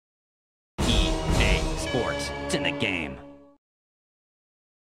sports. It's in the game.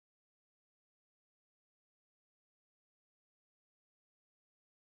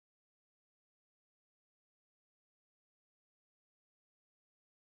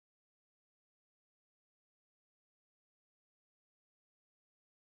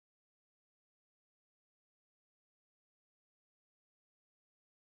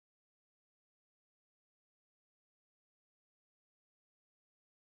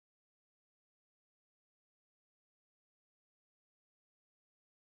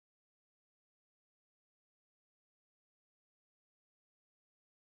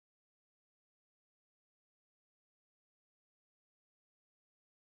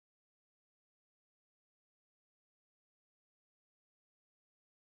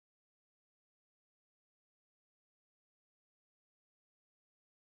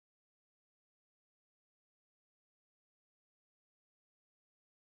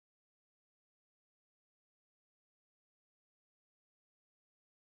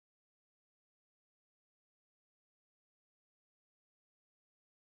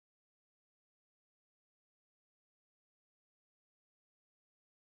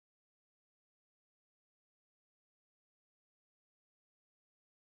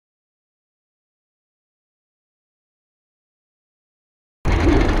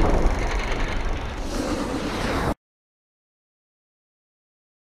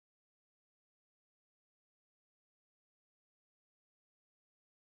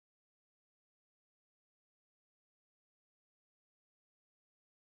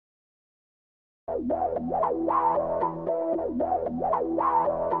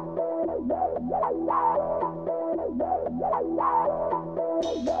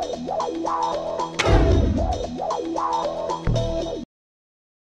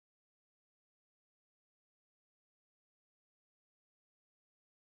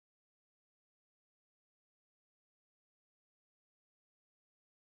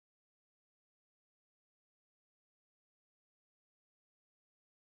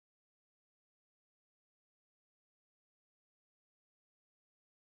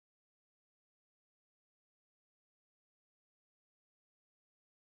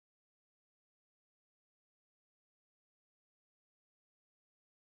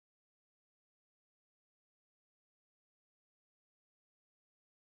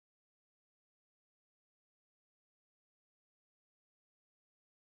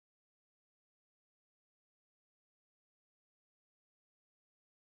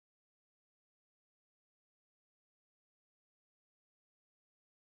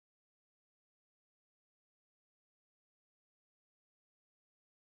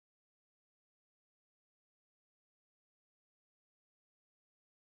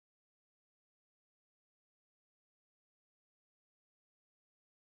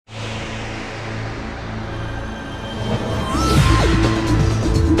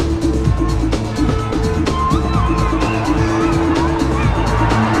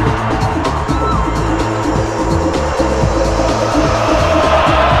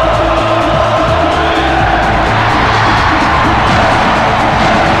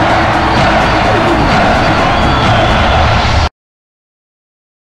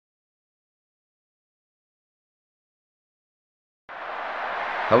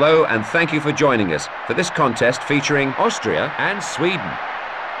 Hello and thank you for joining us for this contest featuring Austria and Sweden.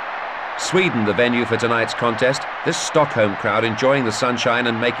 Sweden the venue for tonight's contest, this Stockholm crowd enjoying the sunshine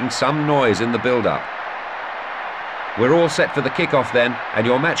and making some noise in the build-up. We're all set for the kick-off then, and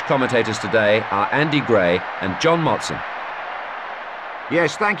your match commentators today are Andy Gray and John Motson.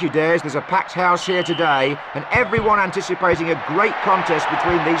 Yes, thank you, Des. There's a packed house here today, and everyone anticipating a great contest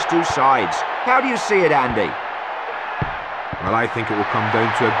between these two sides. How do you see it, Andy? Well, I think it will come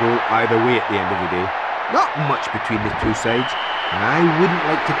down to a goal either way at the end of the day. Not much between the two sides, and I wouldn't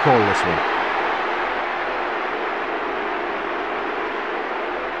like to call this one.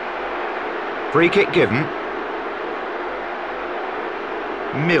 Free kick given.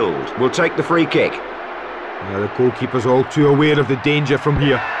 Milled will take the free kick. Now the goalkeeper's all too aware of the danger from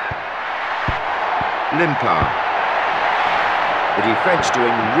here. Limpar. The defence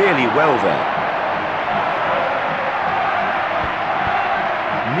doing really well there.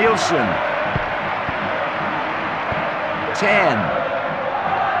 Nielsen. 10.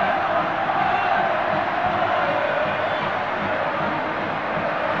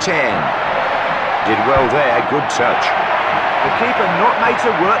 Did well there, good touch. The keeper not made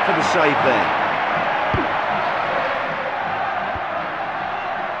to work for the save there.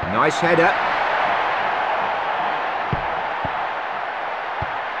 Nice header.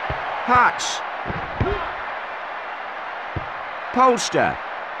 Hutz. Polster.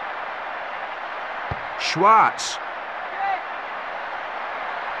 Schwartz.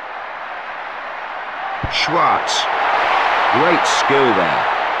 Schwartz. Great skill there.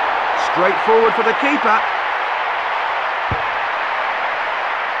 Straight forward for the keeper.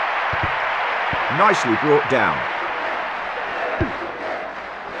 Nicely brought down.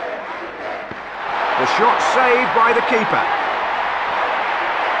 The shot saved by the keeper.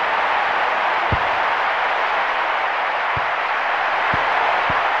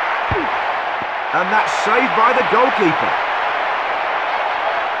 And that's saved by the goalkeeper.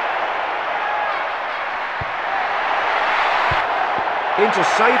 Into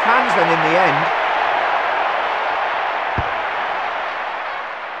safe hands then in the end.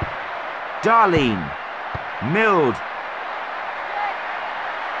 Darlene. Milled.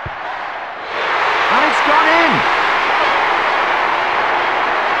 And it's gone in!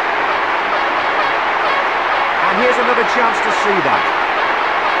 And here's another chance to see that.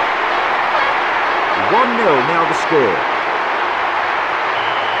 1-0 now the score.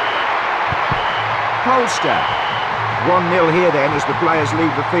 Polster. 1-0 here then as the players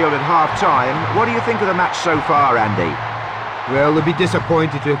leave the field at half-time. What do you think of the match so far, Andy? Well, they'll be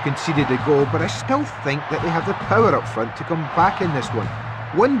disappointed to have conceded a goal, but I still think that they have the power up front to come back in this one.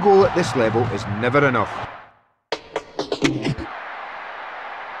 One goal at this level is never enough.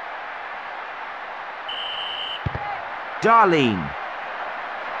 Darlene.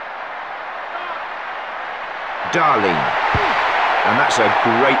 Darlene. And that's a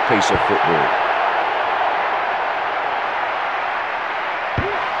great piece of football.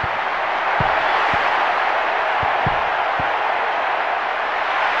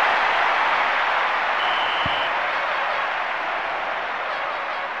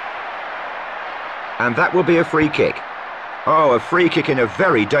 And that will be a free kick. Oh, a free kick in a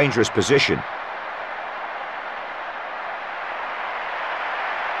very dangerous position.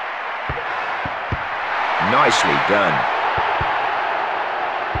 Nicely done.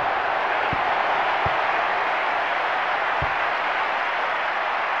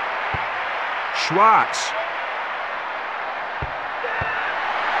 Schwartz.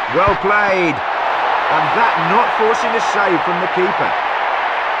 Well played. And that not forcing a save from the keeper.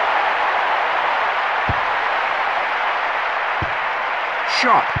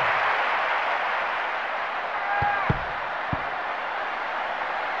 Shot.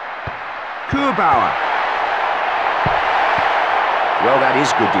 Kurbauer. Well, that is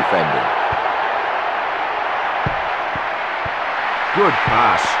good defending. Good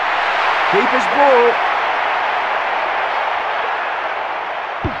pass. Keeper's ball.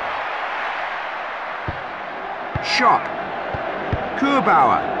 Shot.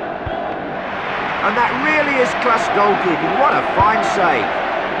 Kurbauer. And that really is class goalkeeping. What a fine save.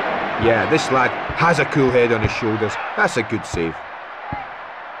 Yeah, this lad has a cool head on his shoulders. That's a good save.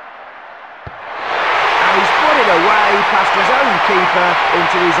 And he's put it away past his own keeper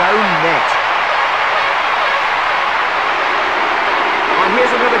into his own net. And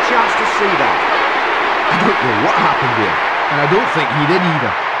here's another chance to see that. I don't know what happened there, and I don't think he did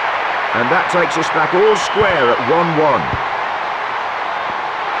either. And that takes us back all square at 1-1.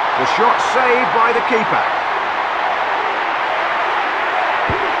 The shot saved by the keeper.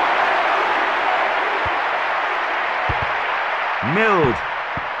 Milled.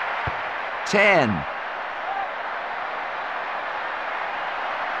 10.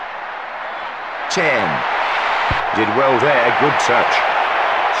 10. Did well there, good touch.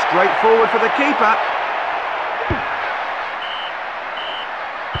 Straight forward for the keeper.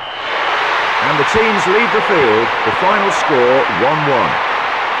 And the teams leave the field, the final score 1-1.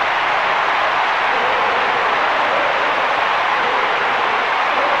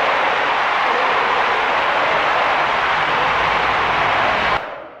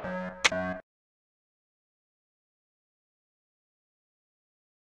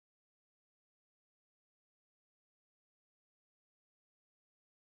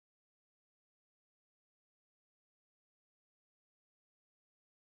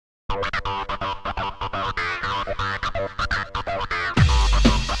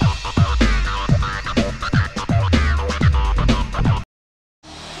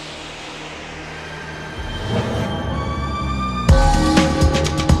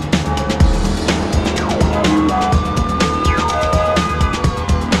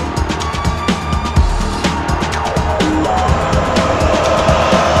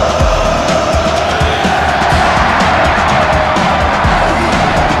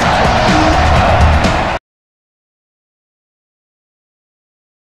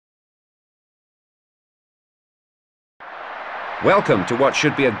 Welcome to what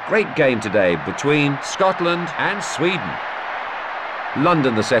should be a great game today between Scotland and Sweden.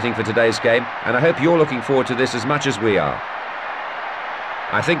 London the setting for today's game, and I hope you're looking forward to this as much as we are.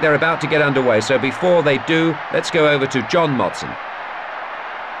 I think they're about to get underway, so before they do, let's go over to John Motson.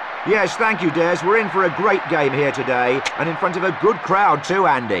 Yes, thank you, Des. We're in for a great game here today, and in front of a good crowd too,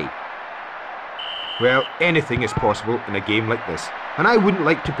 Andy. Well, anything is possible in a game like this, and I wouldn't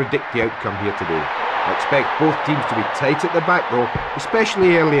like to predict the outcome here today. I expect both teams to be tight at the back though,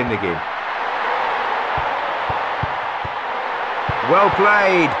 especially early in the game. Well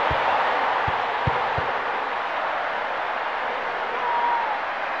played.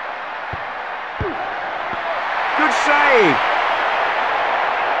 Good save.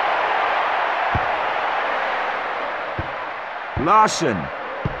 Larson.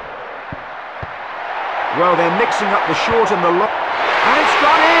 Well, they're mixing up the short and the long, and it's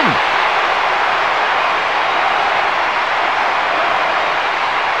gone in.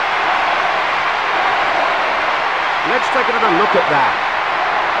 Let's take another look at that.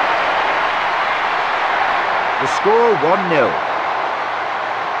 The score 1-0.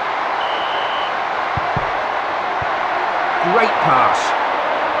 Great pass.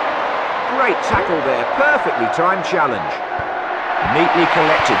 Great tackle there. Perfectly timed challenge. Neatly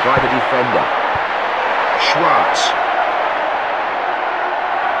collected by the defender. Schwartz.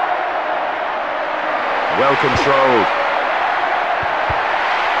 Well controlled.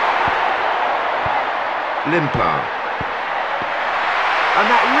 Limpar. And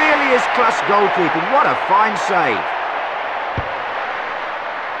that really is class goalkeeping. What a fine save.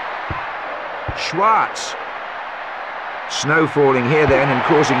 Schwartz. Snow falling here then and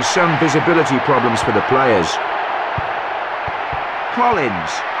causing some visibility problems for the players.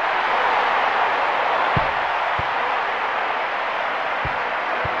 Collins.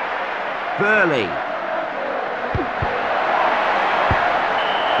 Burley.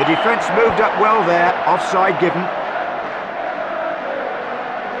 The defence moved up well there, offside given.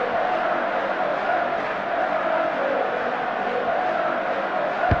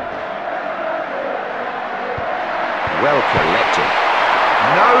 Well collected.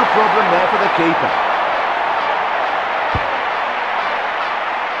 No problem there for the keeper.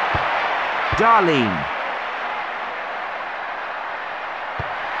 Darlene.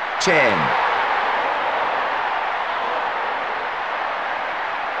 10.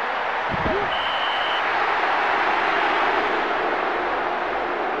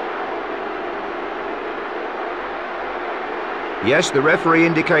 Yes, the referee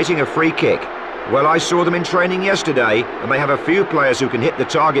indicating a free kick. Well, I saw them in training yesterday, and they have a few players who can hit the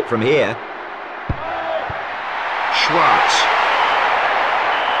target from here. Schwartz.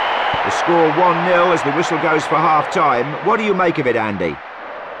 The score 1-0 as the whistle goes for half-time. What do you make of it, Andy?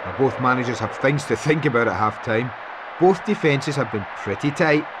 Now, both managers have things to think about at half-time. Both defences have been pretty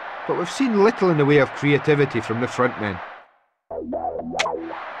tight, but we've seen little in the way of creativity from the front men.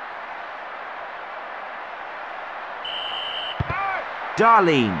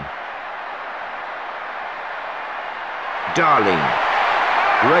 Darlene. Darlene.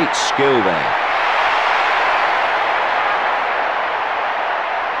 Great skill there.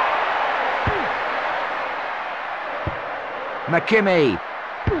 McKimmie.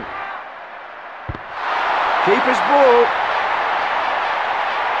 Keeper's ball.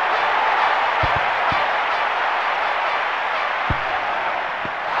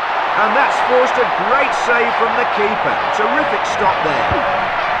 And that's forced a great save from the keeper. Terrific stop there.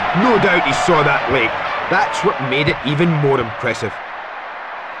 No doubt he saw that late. That's what made it even more impressive.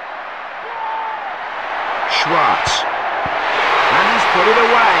 Schwartz. And he's put it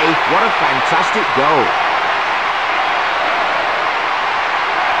away. What a fantastic goal.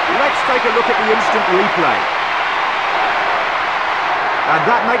 Let's take a look at the instant replay. And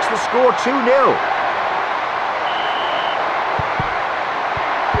that makes the score 2-0.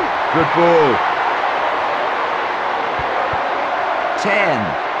 Good ball. 10.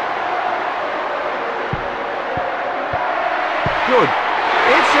 Good.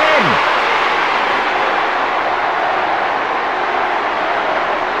 It's in.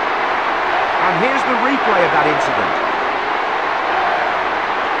 And here's the replay of that incident.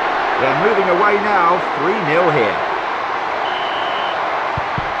 They're moving away now, 3-0 here.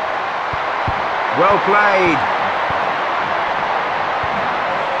 Well played.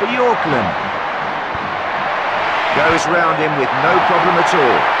 For Yorkland. Goes round him with no problem at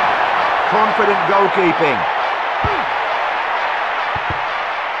all. Confident goalkeeping.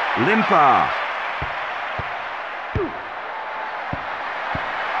 Limpar.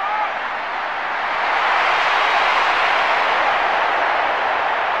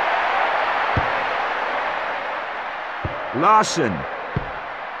 Larson.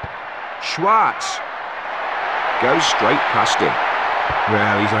 Schwartz. Goes straight past him.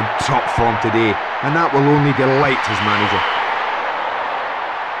 Well, he's on top form today, and that will only delight his manager.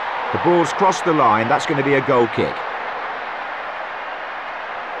 The ball's crossed the line, that's going to be a goal kick.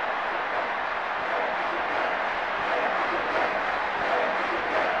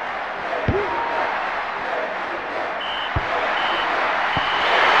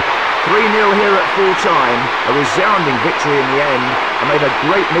 Here at full time, a resounding victory in the end, and they've a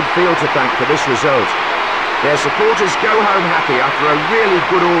great midfield to thank for this result. Their supporters go home happy after a really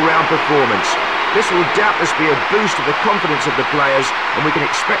good all-round performance. This will doubtless be a boost to the confidence of the players, and we can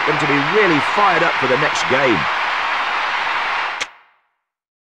expect them to be really fired up for the next game.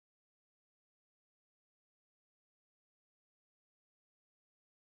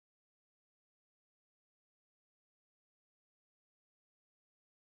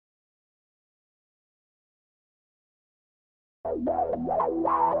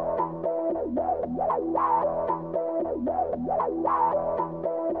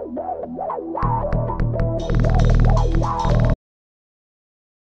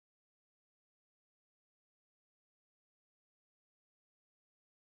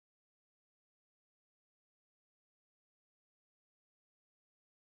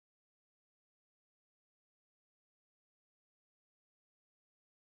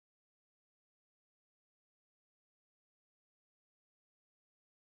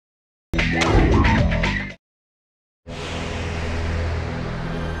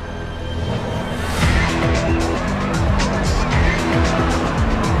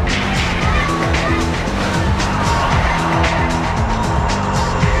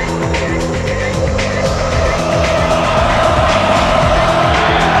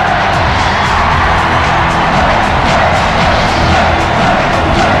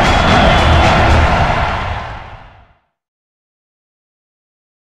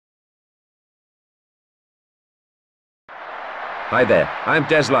 Hi there, I'm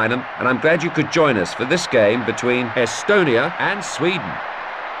Des Lynham, and I'm glad you could join us for this game between Estonia and Sweden.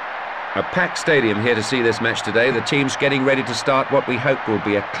 A packed stadium here to see this match today, the teams getting ready to start what we hope will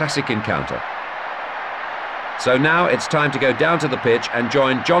be a classic encounter. So now it's time to go down to the pitch and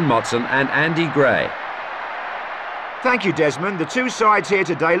join John Motson and Andy Gray. Thank you, Desmond. The two sides here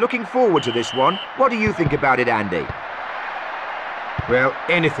today looking forward to this one. What do you think about it, Andy? Well,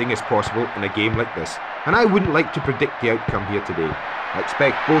 anything is possible in a game like this, and I wouldn't like to predict the outcome here today. I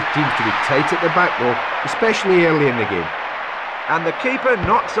expect both teams to be tight at the back though, especially early in the game. And the keeper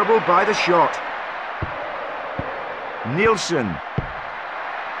not troubled by the shot. Nielsen.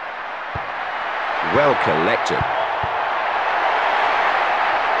 Well collected.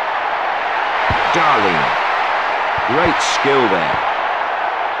 Darling. Great skill there.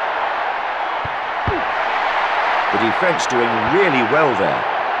 The defence doing really well there.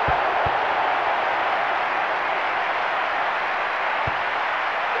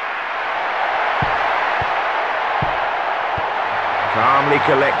 Calmly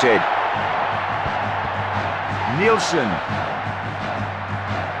collected. Nielsen.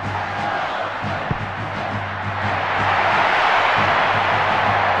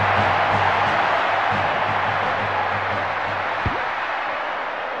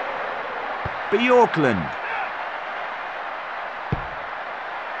 Bjorklund.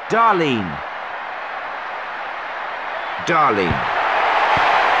 Darlene. Darlene.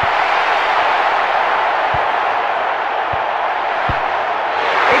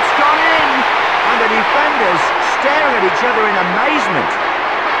 It's gone in! And the defenders staring at each other in amazement.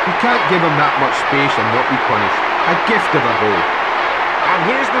 You can't give them that much space and not be punished. A gift of a goal. And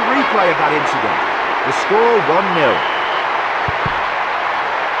here's the replay of that incident. The score 1-0.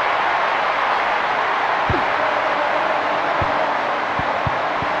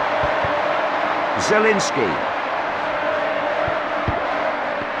 Zelinski.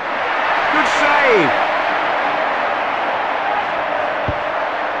 Good save.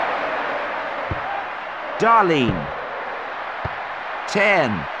 Darlene.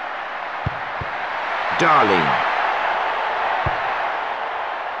 10. Darlene.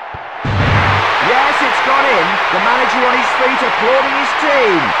 Yes, it's gone in. The manager on his feet applauding his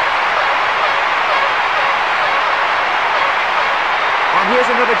team. And here's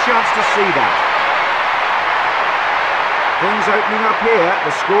another chance to see that. Things opening up here,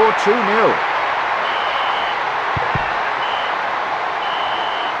 the score 2-0.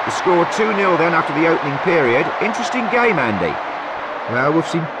 The score 2-0 then after the opening period. Interesting game, Andy. Well, we've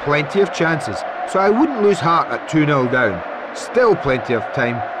seen plenty of chances, so I wouldn't lose heart at 2-0 down. Still plenty of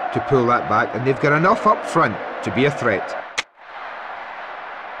time to pull that back, and they've got enough up front to be a threat.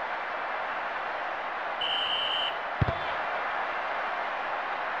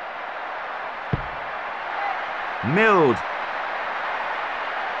 Milled.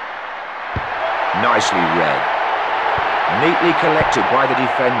 Nicely read. Neatly collected by the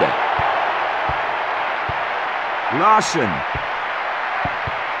defender. Larson.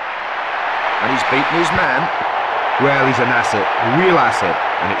 And he's beaten his man. Well, he's an asset, a real asset,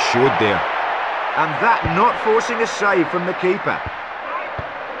 and it showed there. And that not forcing a save from the keeper.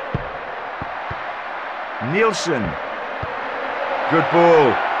 Nielsen. Good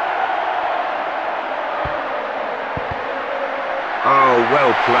ball. Oh,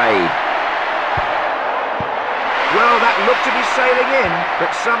 well played. Well, that looked to be sailing in,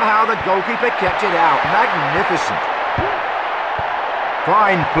 but somehow the goalkeeper kept it out. Magnificent.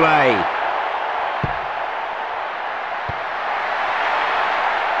 Fine play.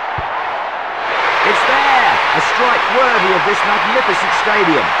 It's there! A strike worthy of this magnificent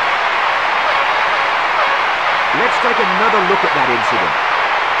stadium. Let's take another look at that incident.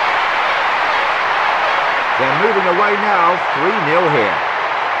 They're moving away now, 3-0 here.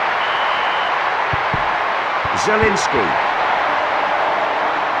 Zelinski.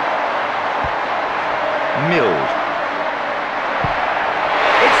 Mild.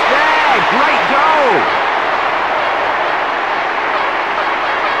 It's there! Great goal!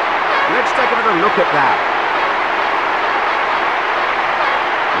 Let's take another look at that.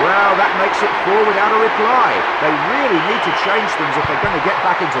 Well, that makes it 4 without a reply. They really need to change things if they're going to get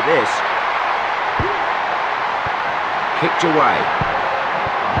back into this. Kicked away.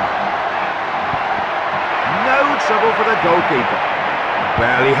 No trouble for the goalkeeper.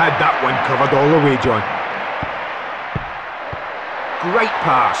 Well, he had that one covered all the way, John. Great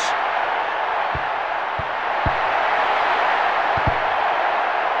pass.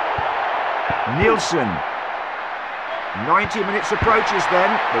 Nielsen. 90 minutes approaches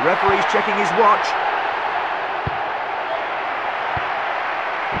then. The referee's checking his watch.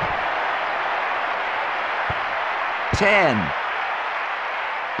 Ten.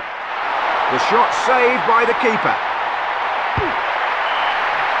 The shot saved by the keeper.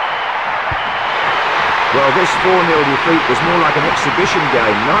 Well, this 4-0 defeat was more like an exhibition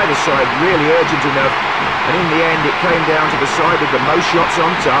game. Neither side really urgent enough. And in the end, it came down to the side with the most shots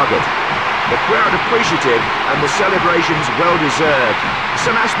on target. The crowd appreciative and the celebrations well-deserved.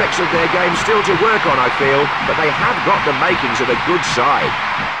 Some aspects of their game still to work on, I feel, but they have got the makings of a good side.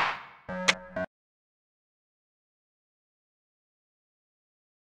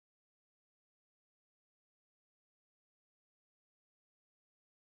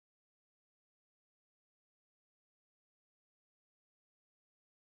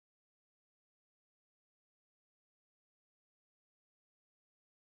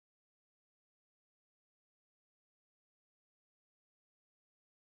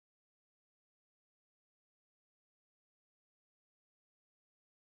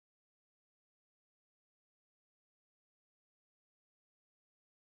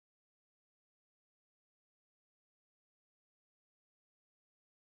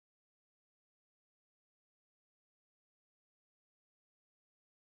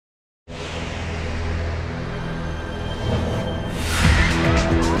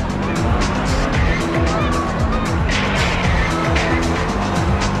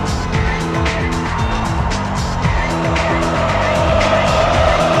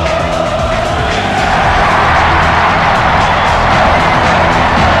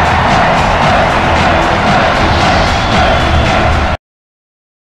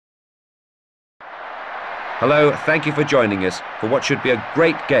 Hello, thank you for joining us for what should be a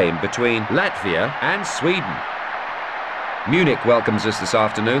great game between Latvia and Sweden. Munich welcomes us this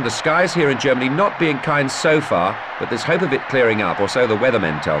afternoon. The skies here in Germany not being kind so far, but there's hope of it clearing up, or so the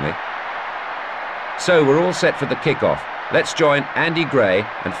weathermen tell me. So we're all set for the kick-off. Let's join Andy Gray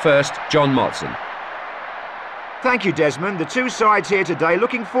and first John Motson. Thank you, Desmond. The two sides here today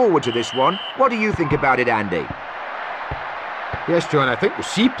looking forward to this one. What do you think about it, Andy? Yes, John, I think we'll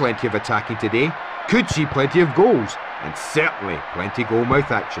see plenty of attacking today. Could see plenty of goals, and certainly plenty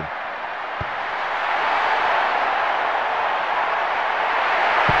goal-mouth action.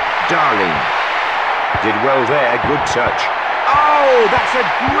 Darling. Did well there, good touch. Oh, that's a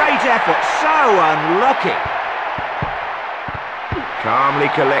great effort, so unlucky. Calmly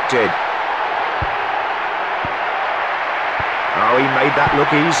collected. Oh, he made that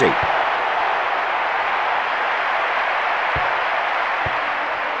look easy.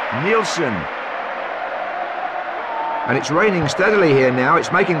 Nielsen. And it's raining steadily here now.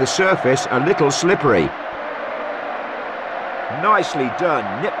 It's making the surface a little slippery. Nicely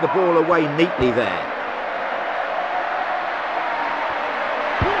done. Nipped the ball away neatly there.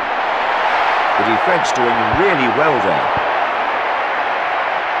 The defence doing really well there.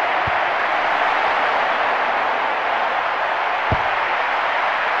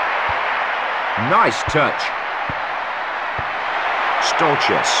 Nice touch.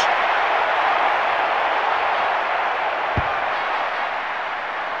 Stolches.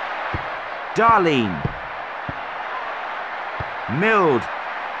 Darlene. Mild.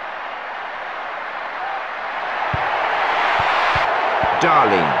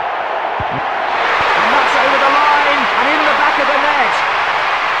 Darlene. And that's over the line and in the back of the net.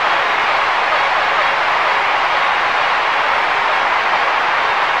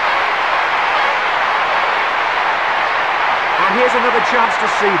 And here's another chance to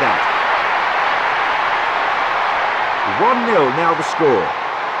see that. 1-0 now the score.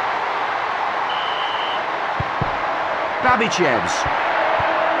 Babichevs.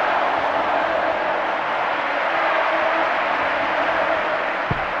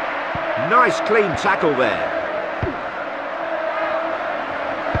 Nice clean tackle there.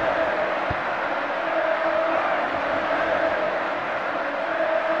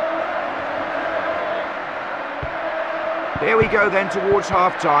 Here we go then towards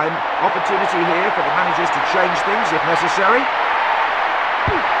half-time. Opportunity here for the managers to change things if necessary.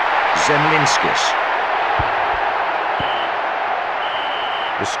 Zemlinskis.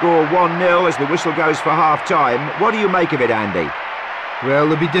 The score 1-0 as the whistle goes for half-time. What do you make of it, Andy? Well,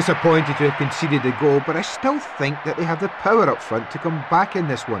 they'll be disappointed to have conceded the goal, but I still think that they have the power up front to come back in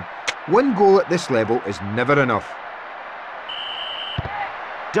this one. One goal at this level is never enough.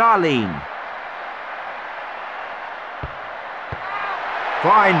 Darlene.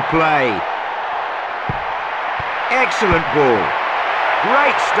 Fine play. Excellent ball.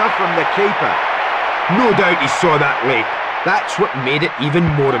 Great stuff from the keeper. No doubt he saw that late. That's what made it even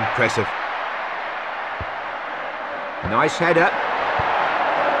more impressive. Nice header.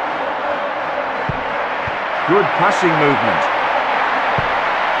 Good passing movement.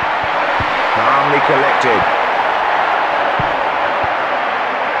 Calmly collected.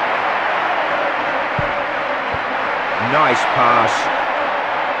 Nice pass.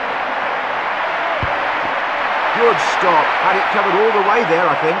 Good stop. Had it covered all the way there,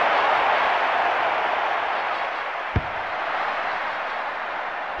 I think.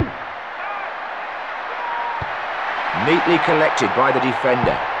 Neatly collected by the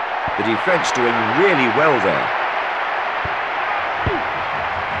defender. The defence doing really well there.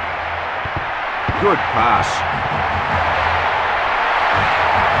 Good pass.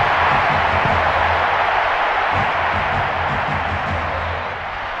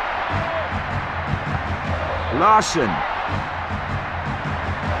 Larson.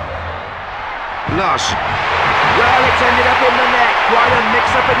 Lush. Well, it's ended up in the net. Quite a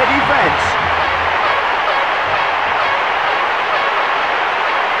mix-up in the defence.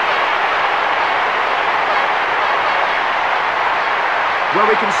 Well,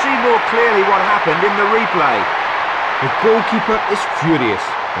 we can see more clearly what happened in the replay. The goalkeeper is furious,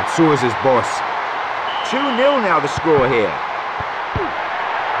 and so is his boss. 2-0 now the score here.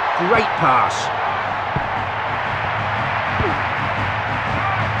 Great pass.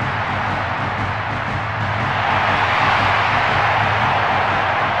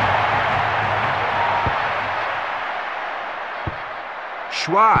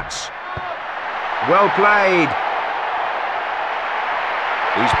 Schwartz. Well played.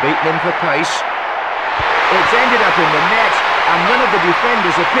 He's beaten him for pace. It's ended up in the net, and none of the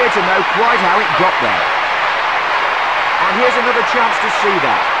defenders appear to know quite how it got there. And here's another chance to see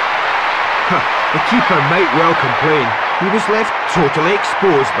that. The keeper might well complain. He was left totally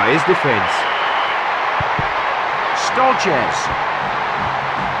exposed by his defence. Stolches.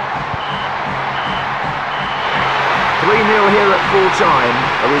 3-0 here at full time.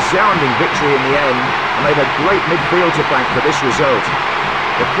 A resounding victory in the end, and they've a great midfield to thank for this result.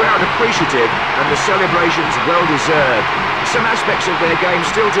 The crowd appreciative and the celebrations well deserved. Some aspects of their game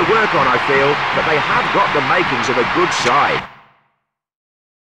still to work on, I feel, but they have got the makings of a good side.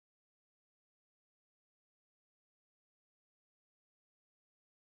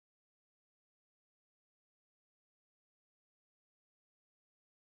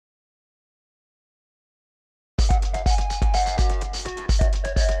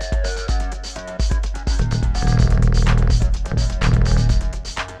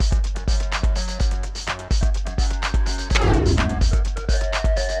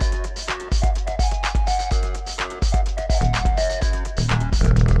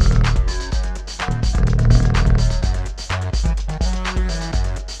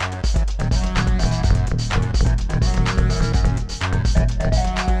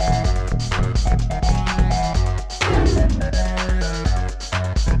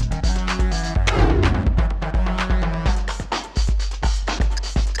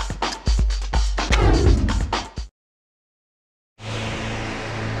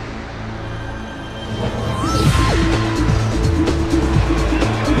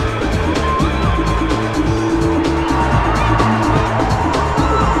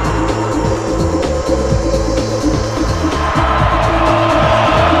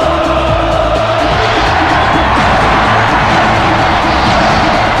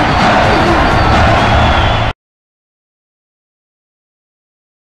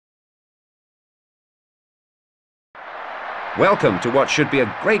 Welcome to what should be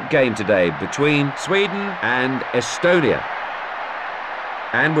a great game today between Sweden and Estonia.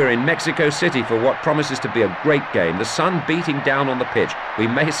 And we're in Mexico City for what promises to be a great game. The sun beating down on the pitch. We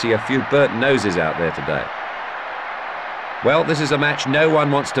may see a few burnt noses out there today. Well, this is a match no one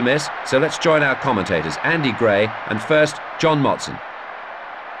wants to miss, so let's join our commentators, Andy Gray and first, John Motson.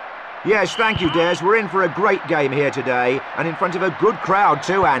 Yes, thank you, Des. We're in for a great game here today, and in front of a good crowd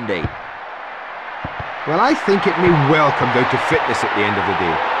too, Andy. Well, I think it may well come down to fitness at the end of the day.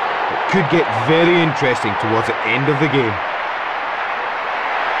 It could get very interesting towards the end of the game.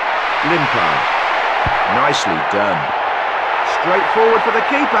 Limpard. Nicely done. Straight forward for the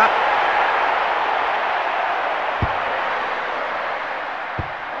keeper.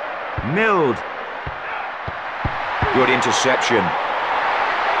 Milled. Good interception.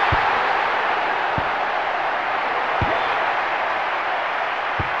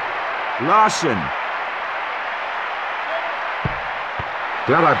 Larson.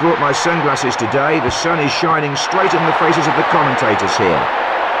 Glad I brought my sunglasses today. The sun is shining straight in the faces of the commentators here.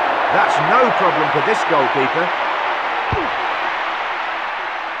 That's no problem for this goalkeeper.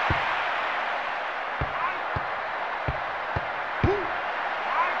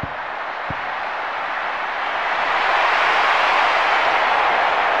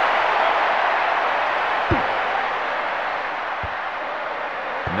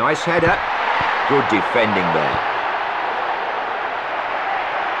 Nice header. Good defending there.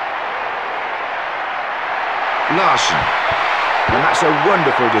 Larson. And that's a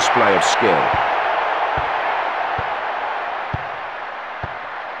wonderful display of skill.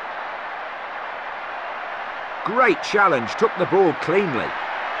 Great challenge, took the ball cleanly.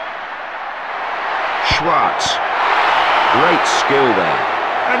 Schwartz. Great skill there.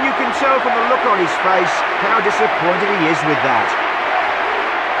 And you can tell from the look on his face how disappointed he is with that.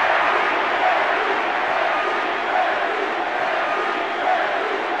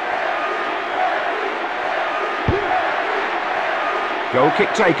 Goal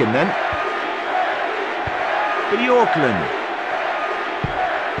kick taken then. For Yorkland.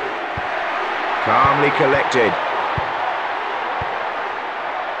 Calmly collected.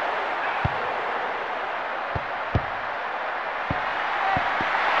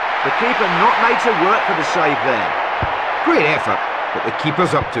 The keeper not made to work for the save there. Great effort, but the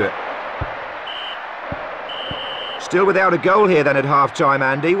keeper's up to it. Still without a goal here then at half-time,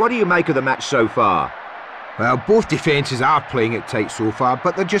 Andy. What do you make of the match so far? Well, both defences are playing it tight so far,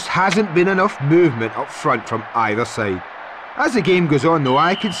 but there just hasn't been enough movement up front from either side. As the game goes on, though,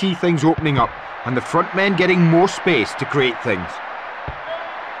 I can see things opening up, and the front men getting more space to create things.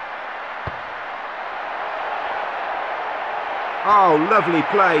 Oh, lovely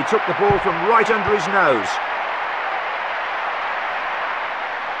play. Took the ball from right under his nose.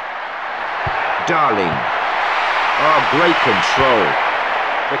 Darling. Oh, great control.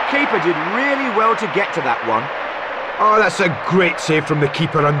 The keeper did really well to get to that one. Oh, that's a great save from the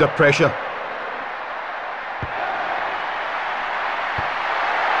keeper under pressure.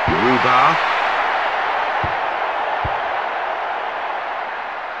 Rubar.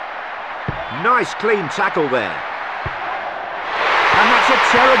 Nice clean tackle there. And that's a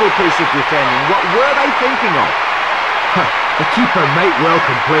terrible piece of defending. What were they thinking of? The keeper might well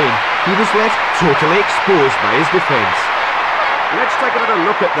complain. He was left totally exposed by his defence. Let's take another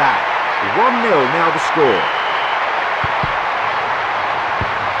look at that. 1-0 now the score.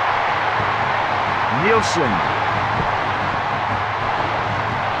 Nielsen.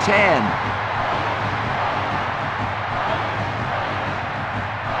 10.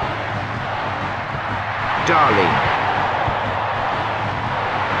 Darling.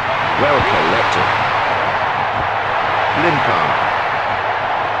 Well collected. Limpard.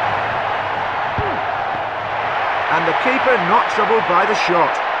 And the keeper not troubled by the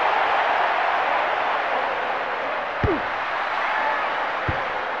shot.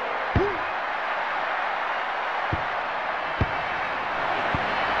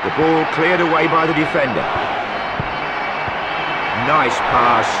 The ball cleared away by the defender. Nice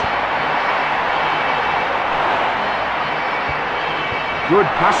pass. Good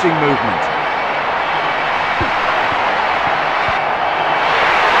passing movement.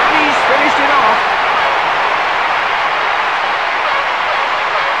 And he's finished it off.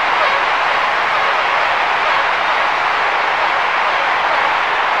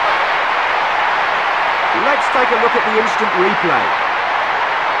 Let's take a look at the instant replay.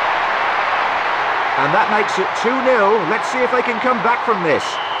 And that makes it 2-0. Let's see if they can come back from this.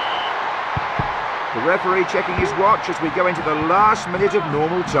 The referee checking his watch as we go into the last minute of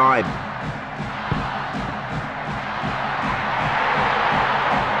normal time.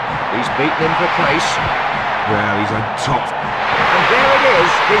 He's beaten him for pace. Well, he's on top. there it is,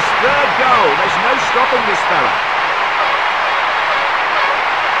 his third goal. There's no stopping this fella.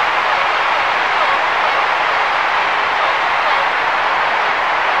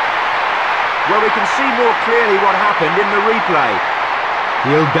 Well, we can see more clearly what happened in the replay.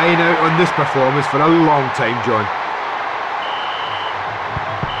 He'll dine out on this performance for a long time, John.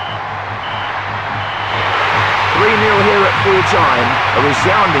 3-0 here at full time, a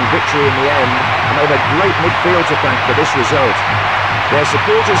resounding victory in the end, and they've a great midfield to thank for this result. Their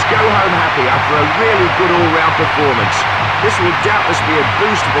supporters go home happy after a really good all-round performance. This will doubtless be a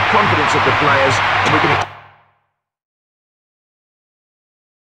boost to the confidence of the players, and we can...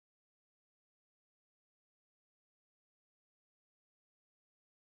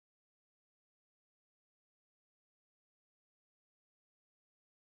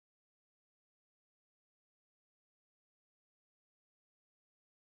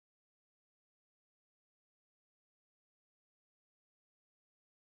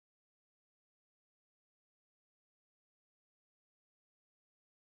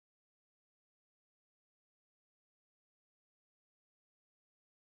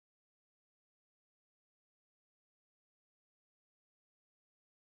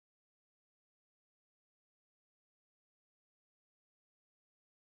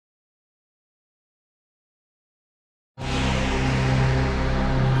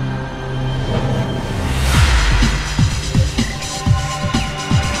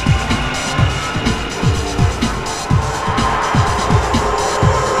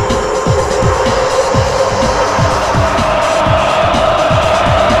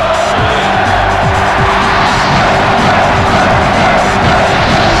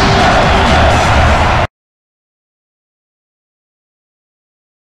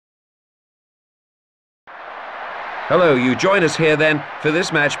 Hello, you join us here then for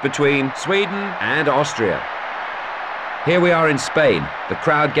this match between Sweden and Austria. Here we are in Spain, the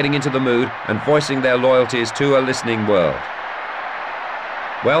crowd getting into the mood and voicing their loyalties to a listening world.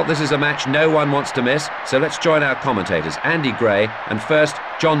 Well, this is a match no one wants to miss, so let's join our commentators, Andy Gray and first,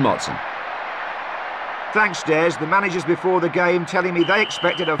 John Motson. Thanks, Des. The managers before the game telling me they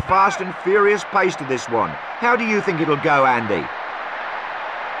expected a fast and furious pace to this one. How do you think it'll go, Andy?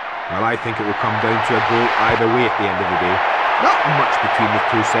 Well, I think it will come down to a goal either way at the end of the day. Not much between the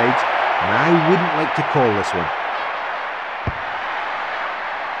two sides, and I wouldn't like to call this one.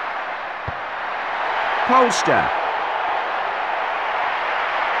 Polster.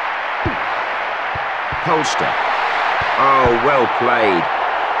 Polster. Oh, well played.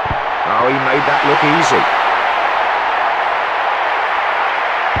 Oh, he made that look easy.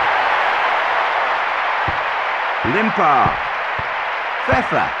 Limpar.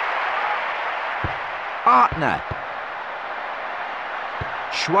 Pfeffer. Artner.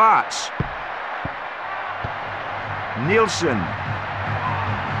 Schwartz. Nielsen.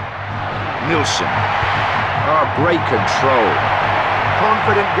 Nielsen. Oh, great control.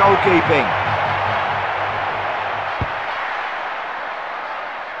 Confident goalkeeping.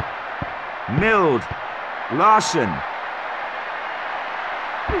 Mild. Larson.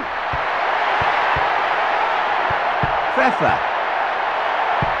 Pfeffer.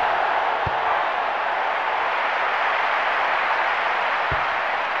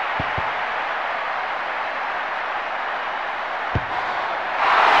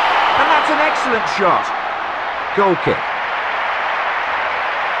 An excellent shot. Goal kick.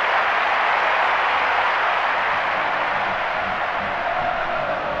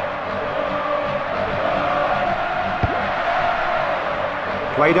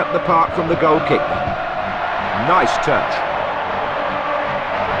 Played up the park from the goal kick. Nice touch.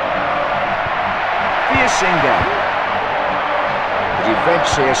 Viersinger. The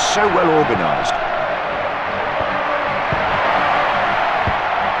defence here is so well organised.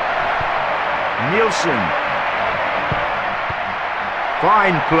 Nielsen.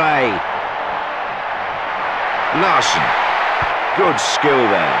 Fine play. Larson. Good skill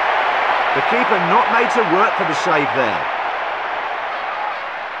there. The keeper not made to work for the save there.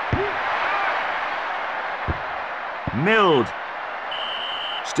 Mild.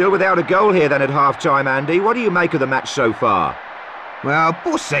 Still without a goal here then at half-time, Andy. What do you make of the match so far? Well,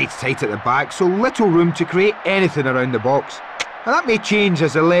 both sides tight at the back, so little room to create anything around the box. And that may change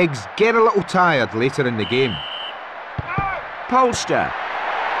as the legs get a little tired later in the game. Polster.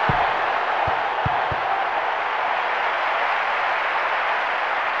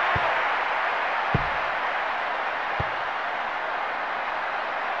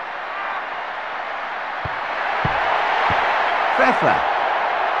 Pfeffer.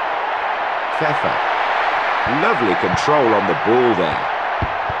 Pfeffer. Lovely control on the ball there.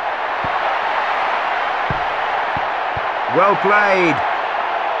 Well played.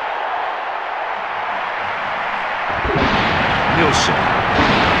 Nielsen.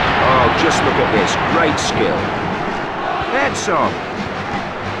 Oh, just look at this. Great skill. Edson.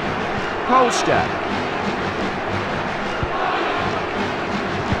 Polster.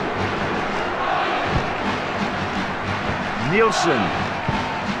 Nielsen.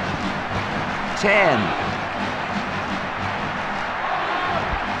 10.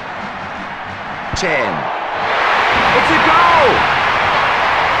 10. It's a goal!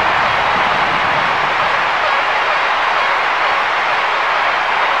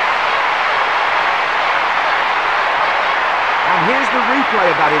 And here's the replay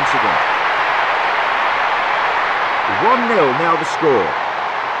of that incident. 1-0 now the score.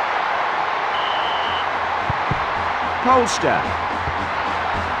 Polster.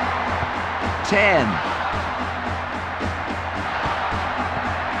 10.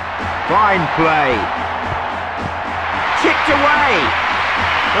 Fine play. Kicked away.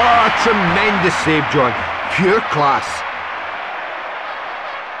 Oh, tremendous save, John. Pure class.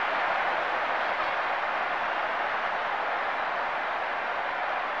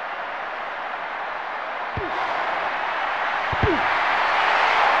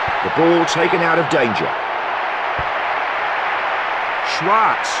 The ball taken out of danger.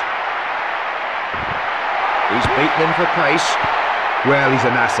 Schwartz. He's beaten him for pace. Well, he's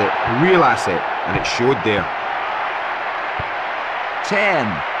an asset, a real asset, and it showed there. 10.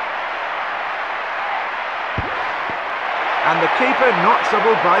 And the keeper not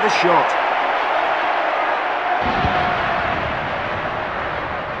troubled by the shot.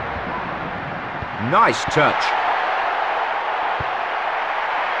 Nice touch.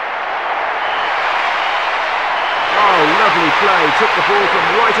 Oh, lovely play. Took the ball from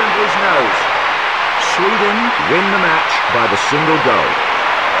right under his nose. Sweden win the match by the single goal.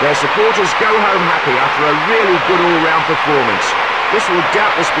 Their supporters go home happy after a really good all-round performance. This will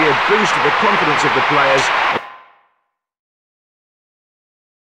doubtless be a boost to the confidence of the players.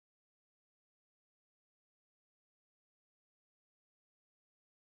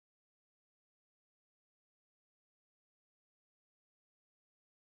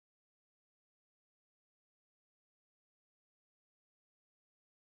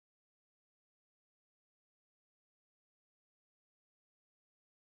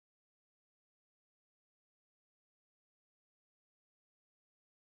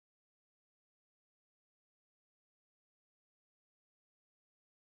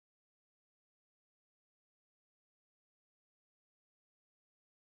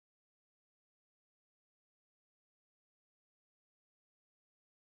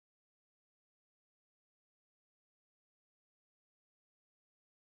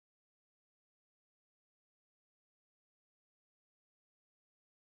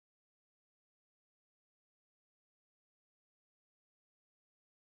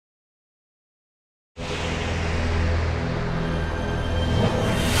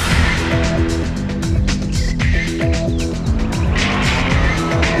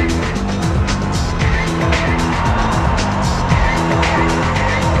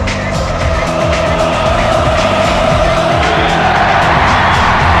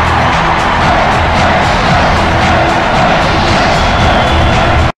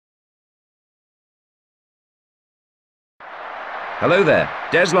 Hello there,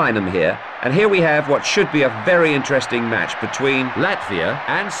 Des Lynam here, and here we have what should be a very interesting match between Latvia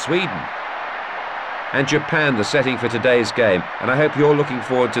and Sweden. And Japan, the setting for today's game, and I hope you're looking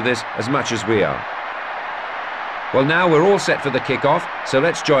forward to this as much as we are. Well, now we're all set for the kick-off, so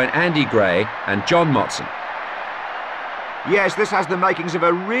let's join Andy Gray and John Motson. Yes, this has the makings of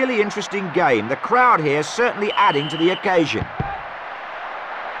a really interesting game. The crowd here certainly adding to the occasion.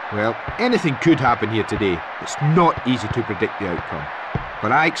 Well, anything could happen here today. It's not easy to predict the outcome, but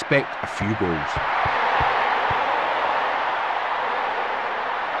I expect a few goals.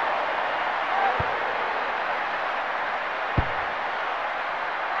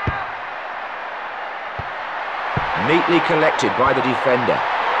 Neatly collected by the defender.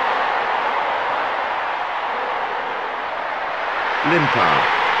 Limpar.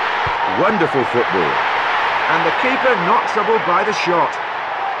 Wonderful football. And the keeper not troubled by the shot.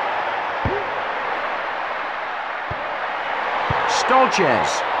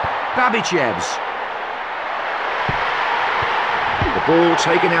 Stolches, Babichevs. The ball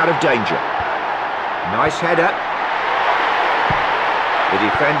taken out of danger. Nice header. The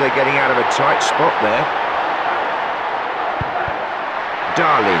defender getting out of a tight spot there.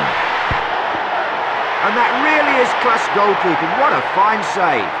 Darling. And that really is class goalkeeping. What a fine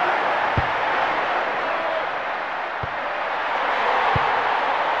save.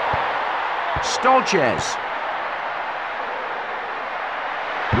 Stolches.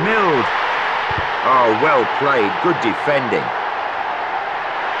 Milled. Oh, well played. Good defending.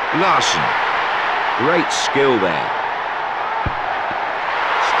 Larson. Great skill there.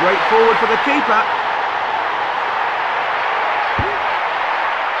 Straight forward for the keeper.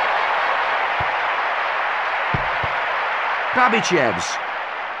 Babichevs.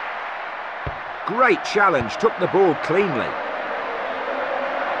 Great challenge, took the ball cleanly.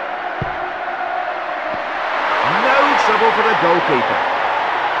 No trouble for the goalkeeper.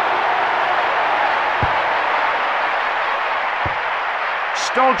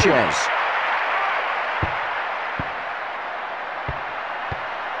 Stolches.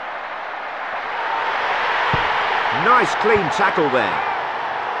 Nice clean tackle there.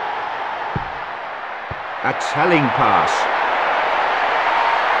 A telling pass.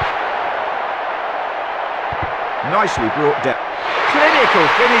 Nicely brought down. Clinical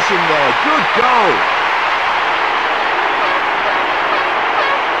finishing there. Good goal.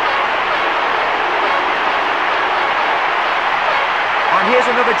 And here's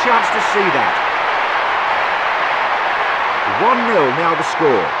another chance to see that. 1-0 now the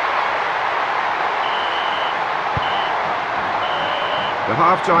score. The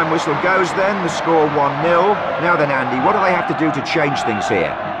half-time whistle goes then, the score 1-0. Now then, Andy, what do they have to do to change things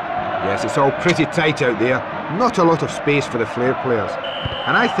here? Yes, it's all pretty tight out there. Not a lot of space for the flair players.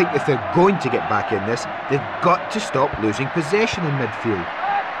 And I think if they're going to get back in this, they've got to stop losing possession in midfield.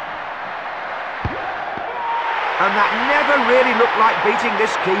 And that never really looked like beating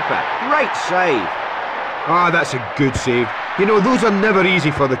this keeper. Great save. Ah, that's a good save. You know, those are never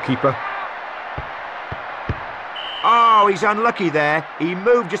easy for the keeper. Oh, he's unlucky there. He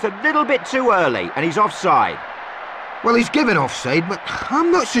moved just a little bit too early, and he's offside. Well, he's given offside, but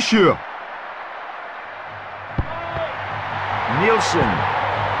I'm not so sure. Nielsen.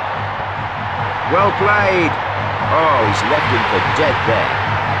 Well played. Oh, he's left him for dead there.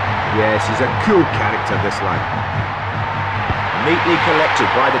 Yes, he's a cool character, this lad. Neatly collected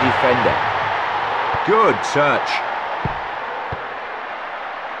by the defender. Good touch.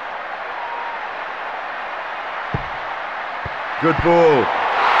 Good ball.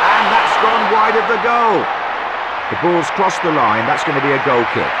 And that's gone wide of the goal. The ball's crossed the line. That's going to be a goal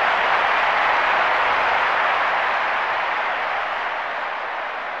kick.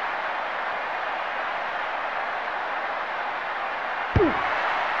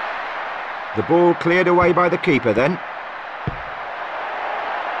 The ball cleared away by the keeper then.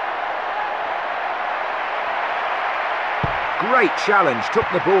 Great challenge, took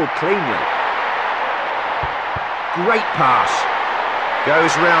the ball cleanly. Great pass.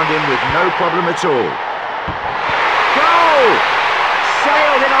 Goes round him with no problem at all. Goal!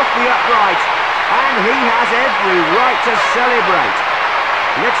 Sailed in off the upright. And he has every right to celebrate.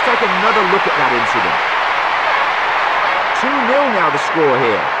 Let's take another look at that incident. 2-0 now the score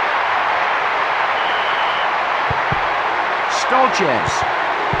here. Stolches.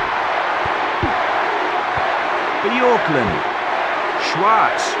 Bjorklund.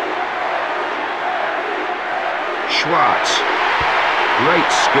 Schwartz. Schwartz.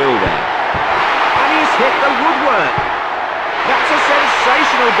 Great skill there. And he's hit the woodwork. That's a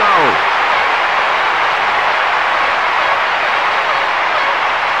sensational goal.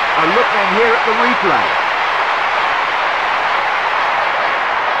 A look then here at the replay.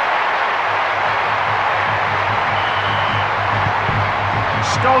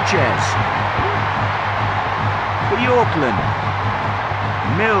 Stolches. Bjorklund.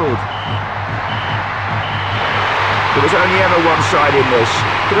 Milled. There was only ever one side in this.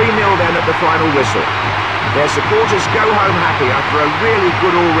 3-0 then at the final whistle. Their supporters go home happy after a really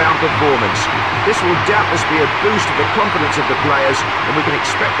good all-round performance. This will doubtless be a boost to the confidence of the players, and we can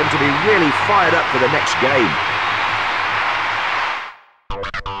expect them to be really fired up for the next game.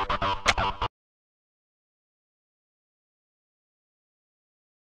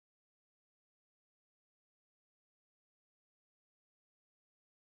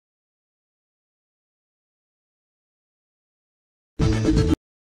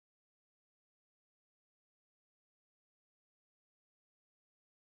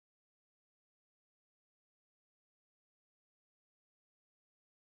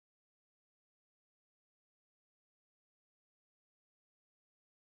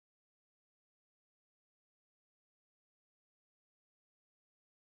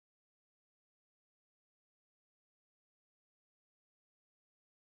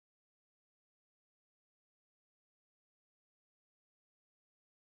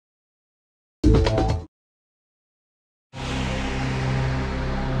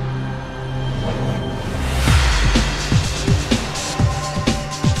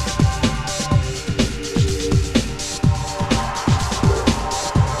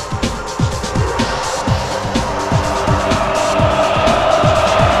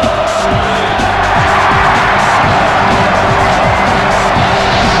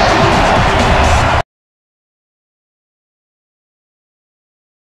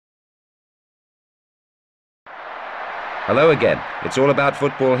 Hello again. It's all about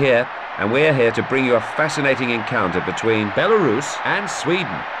football here, and we're here to bring you a fascinating encounter between Belarus and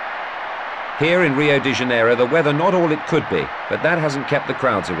Sweden. Here in Rio de Janeiro, the weather not all it could be, but that hasn't kept the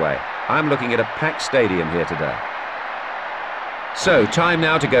crowds away. I'm looking at a packed stadium here today. So, time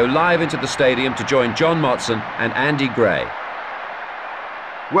now to go live into the stadium to join John Motson and Andy Gray.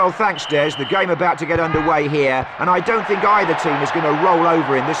 Well, thanks, Des. The game about to get underway here, and I don't think either team is going to roll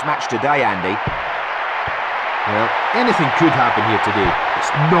over in this match today, Andy. Well, anything could happen here today.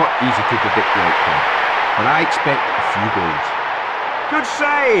 It's not easy to predict the outcome, but I expect a few goals. Good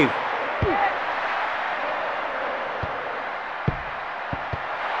save!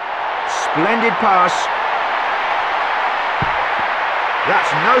 Splendid pass.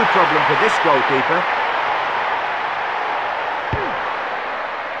 That's no problem for this goalkeeper.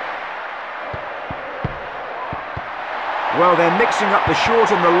 Well, they're mixing up the short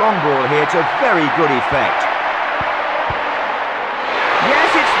and the long ball here to very good effect.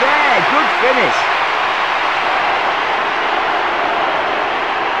 Yes, it's there. Good finish.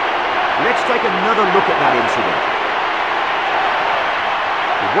 Let's take another look at that incident.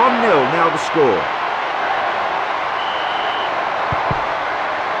 1-0 now the score.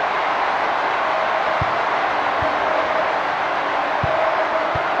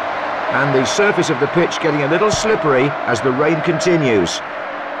 And the surface of the pitch getting a little slippery as the rain continues.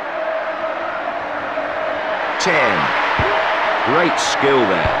 10. Great skill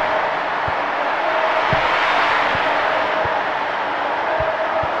there.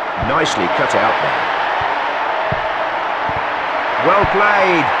 Nicely cut out there. Well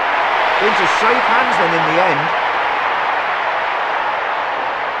played. Into safe hands then in the end.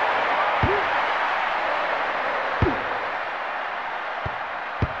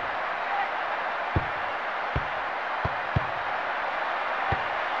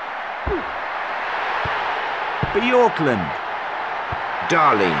 Bjorklund.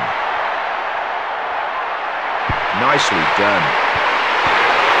 Darling. Nicely done.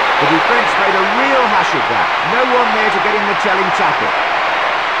 The defence made a real hash of that. No one there to get in the telling tackle.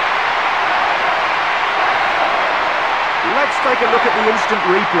 Let's take a look at the instant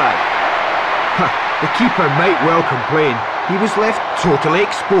replay. The keeper might well complain. He was left totally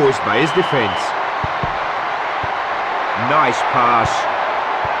exposed by his defence. Nice pass.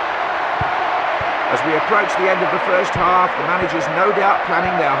 As we approach the end of the first half, the manager's no doubt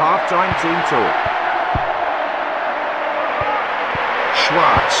planning their half-time team talk.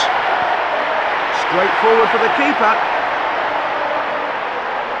 Schwartz. Straight forward for the keeper.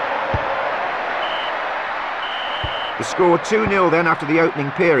 The score 2-0 then after the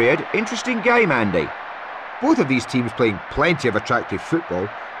opening period. Interesting game, Andy. Both of these teams playing plenty of attractive football,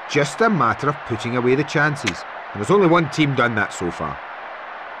 just a matter of putting away the chances. And there's only one team done that so far.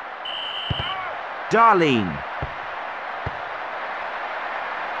 Darlene.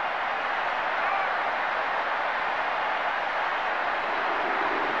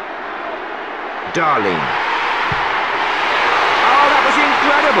 Darlene. Oh, that was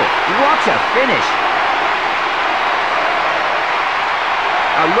incredible. What a finish.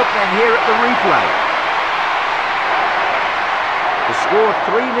 A look then here at the replay. The score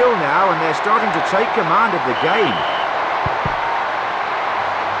 3-0 now, and they're starting to take command of the game.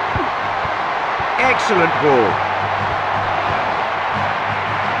 Excellent ball.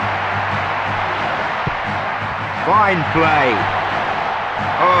 Fine play.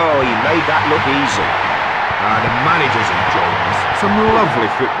 Oh, he made that look easy. The manager's enjoying this. Some lovely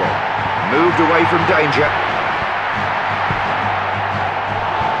football. Moved away from danger.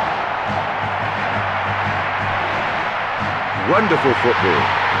 Wonderful football.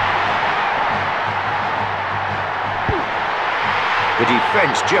 The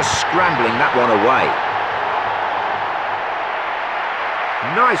defence just scrambling that one away.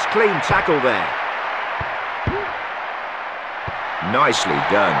 Nice clean tackle there. Nicely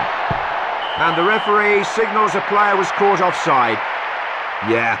done. And the referee signals a player was caught offside.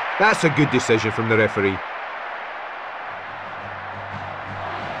 Yeah, that's a good decision from the referee.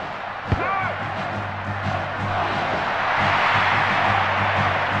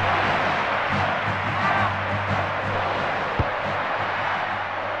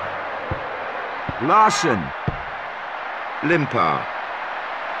 Larson. Limpar.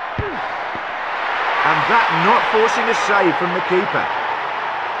 And that not forcing a save from the keeper.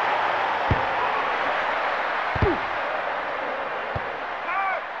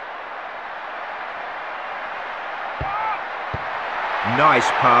 Nice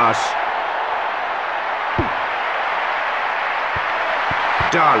pass.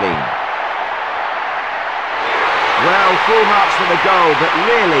 Darling. Well, full marks for the goal, but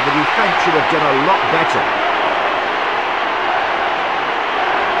really the defence should have done a lot better.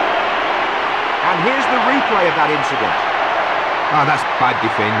 And here's the replay of that incident. Ah, that's bad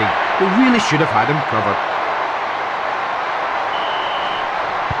defending. They really should have had him covered.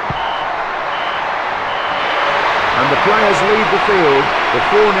 And the players leave the field. The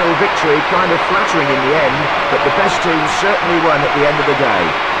 4-0 victory kind of flattering in the end, but the best team certainly won at the end of the day.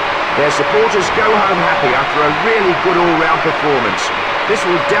 Their supporters go home happy after a really good all-round performance. This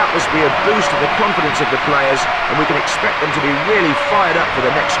will doubtless be a boost to the confidence of the players, and we can expect them to be really fired up for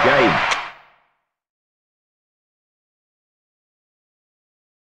the next game.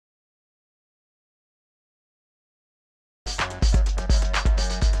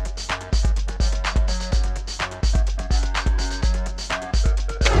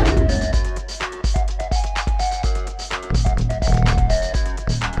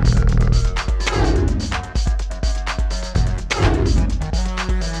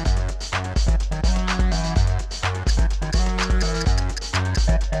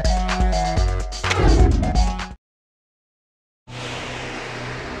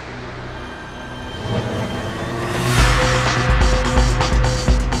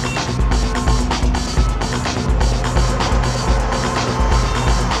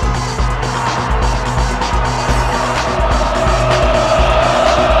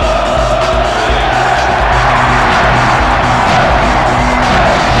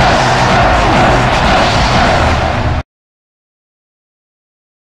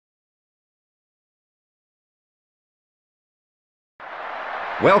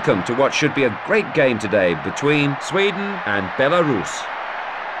 Welcome to what should be a great game today between Sweden and Belarus.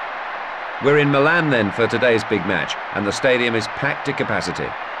 We're in Milan then for today's big match, and the stadium is packed to capacity.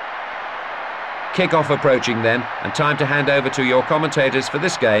 Kick-off approaching then, and time to hand over to your commentators for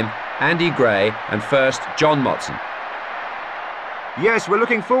this game, Andy Gray and first John Motson. Yes, we're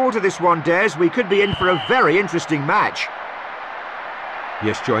looking forward to this one, Des. We could be in for a very interesting match.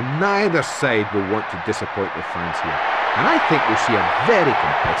 Yes, John, neither side will want to disappoint the fans here. And I think we'll see a very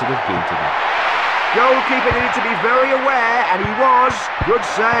competitive game today. Goalkeeper needed to be very aware, and he was. Good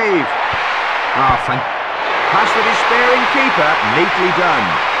save. Ah, fine. Pass the despairing keeper, neatly done.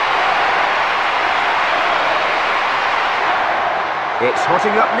 It's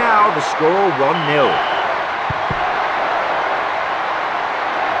hotting up now, the score 1-0.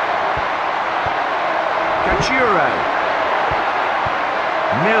 Cachuro.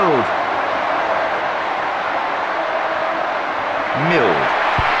 Milled.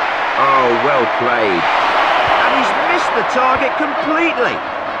 Oh, well played. And he's missed the target completely.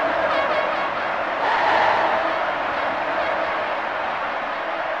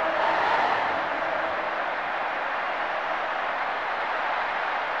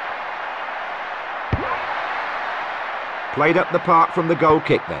 Played up the park from the goal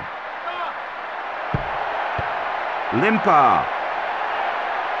kick then. Limpar.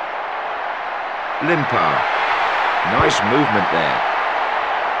 Nice movement there.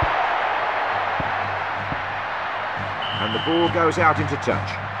 And the ball goes out into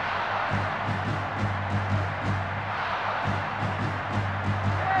touch.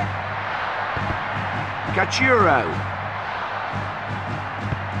 Cachuro.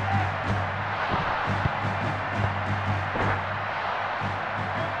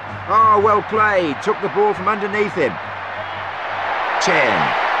 Oh, well played. Took the ball from underneath him.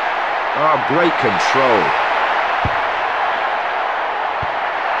 10. Oh, great control.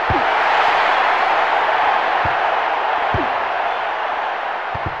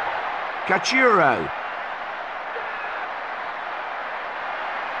 Cachuro.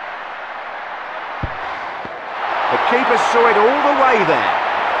 The keeper saw it all the way there.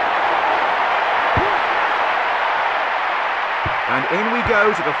 And in we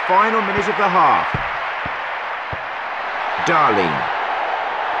go to the final minute of the half. Darlene.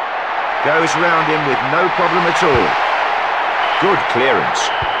 Goes round him with no problem at all. Good clearance.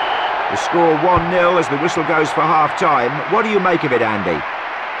 The score 1-0 as the whistle goes for half-time. What do you make of it, Andy?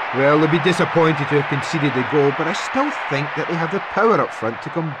 Well, they'll be disappointed to have conceded the goal, but I still think that they have the power up front to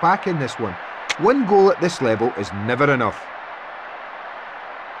come back in this one. One goal at this level is never enough.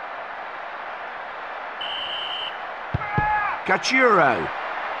 Cachuro.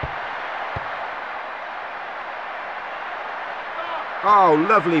 Oh,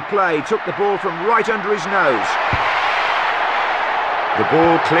 lovely play. Took the ball from right under his nose. The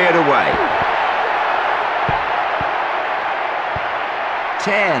ball cleared away.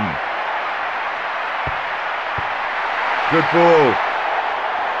 10. Good ball.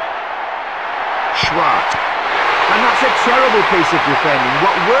 Schwartz. And that's a terrible piece of defending.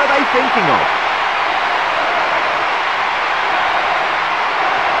 What were they thinking of?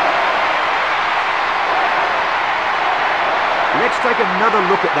 Let's take another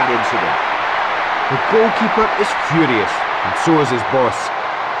look at that incident. The goalkeeper is furious, and so is his boss.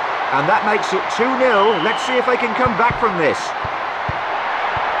 And that makes it 2-0. Let's see if they can come back from this.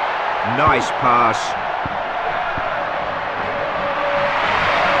 Nice pass.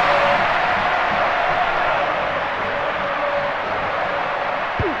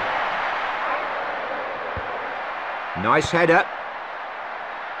 Nice header.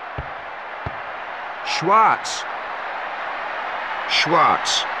 Schwartz.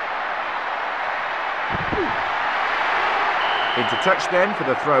 Into touch then for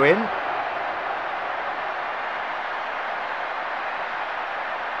the throw-in.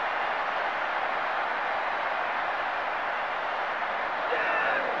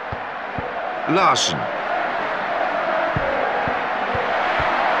 Larson.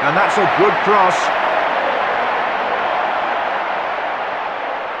 And that's a good cross.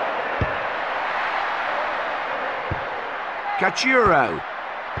 Cachuro.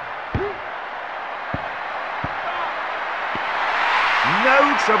 No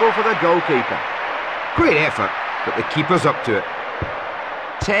trouble for the goalkeeper. Great effort, but the keeper's up to it.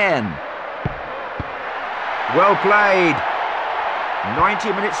 10. Well played.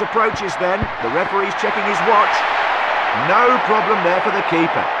 90 minutes approaches then. The referee's checking his watch. No problem there for the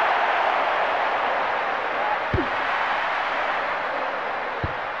keeper.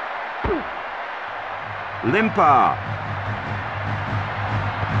 Limpar.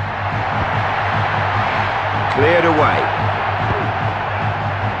 Cleared away.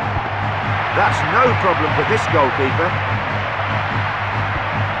 That's no problem for this goalkeeper.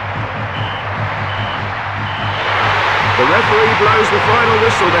 The referee blows the final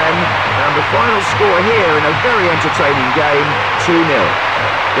whistle then, and the final score here in a very entertaining game, 2-0.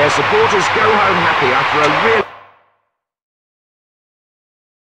 Their supporters go home happy after a real...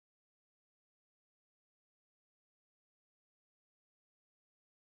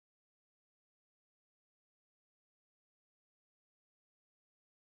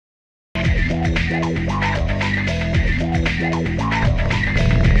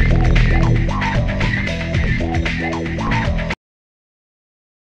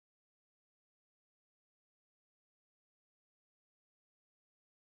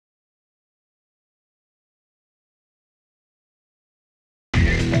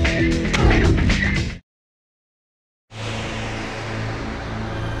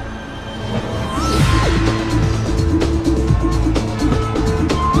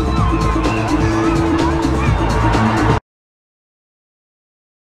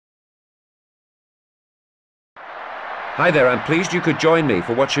 Hi there, I'm pleased you could join me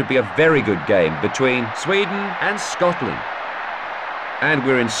for what should be a very good game between Sweden and Scotland. And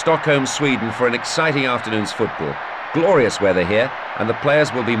we're in Stockholm, Sweden for an exciting afternoon's football. Glorious weather here, and the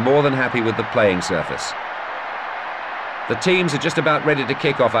players will be more than happy with the playing surface. The teams are just about ready to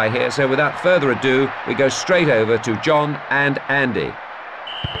kick off, I hear, so without further ado, we go straight over to John and Andy.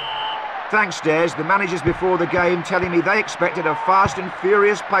 Thanks, Des. The managers before the game telling me they expected a fast and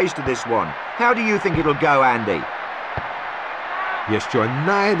furious pace to this one. How do you think it'll go, Andy? Yes, John,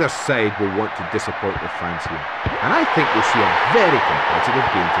 neither side will want to disappoint their fans here. And I think we'll see a very competitive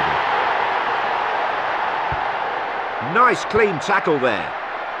game today. Nice clean tackle there.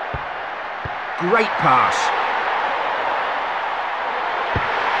 Great pass.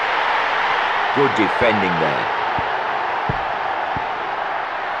 Good defending there.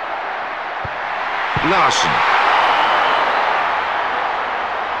 Larson.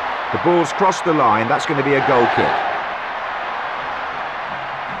 The ball's crossed the line. That's going to be a goal kick.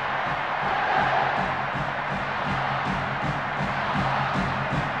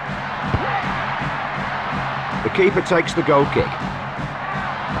 The keeper takes the goal kick.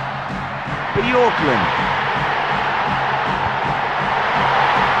 Bjorklund.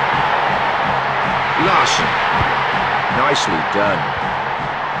 Larson. Nicely done.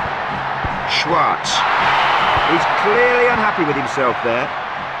 Schwartz. He's clearly unhappy with himself there.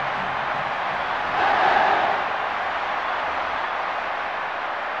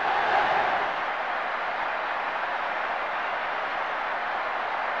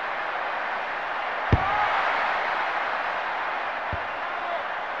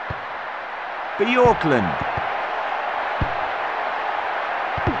 Bjorklund.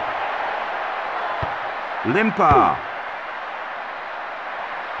 Limpar.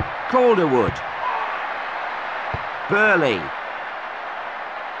 Calderwood. Burley.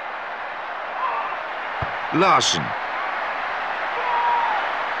 Larson.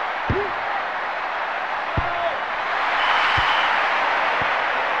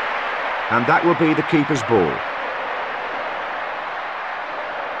 And that will be the keeper's ball.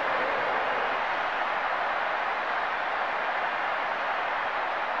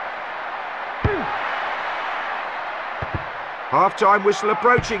 Half-time whistle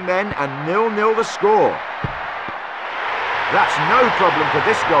approaching then, and 0-0 the score. That's no problem for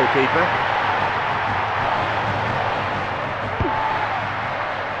this goalkeeper.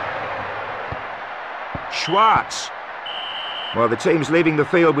 Schwartz. Well, the team's leaving the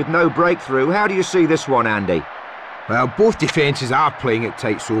field with no breakthrough. How do you see this one, Andy? Well, both defences are playing it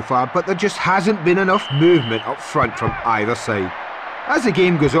tight so far, but there just hasn't been enough movement up front from either side. As the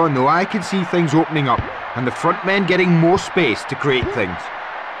game goes on, though, I can see things opening up, and the front men getting more space to create things.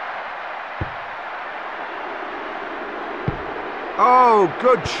 Oh,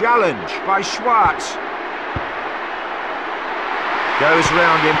 good challenge by Schwartz. Goes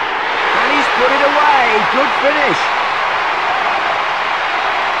round him, and he's put it away. Good finish.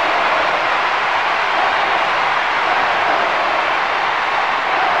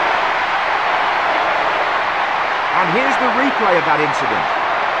 And here's the replay of that incident.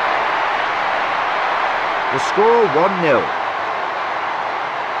 The score 1-0.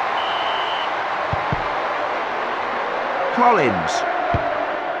 Collins.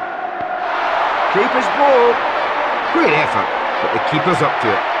 Keeper's ball. Great effort, but the keeper's up to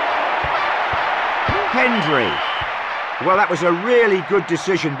it. Hendry. Well, that was a really good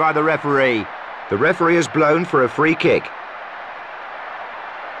decision by the referee. The referee has blown for a free kick.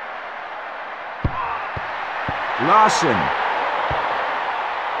 Larson.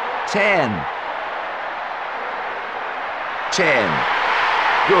 10.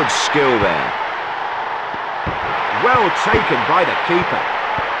 Good skill there. Well taken by the keeper.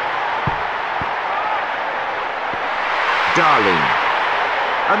 Darling.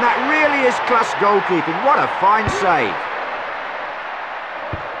 And that really is class goalkeeping. What a fine save.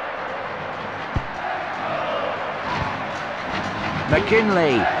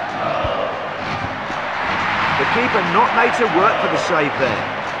 McKinley. The keeper not made to work for the save there.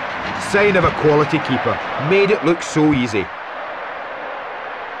 Sign of a quality keeper. Made it look so easy.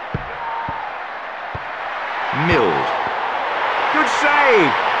 Milled. Good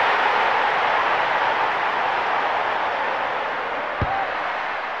save.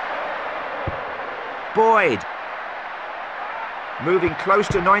 Boyd. Moving close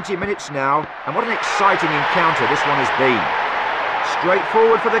to 90 minutes now, and what an exciting encounter this one has been. Straight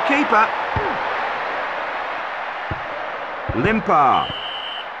forward for the keeper. Limpar.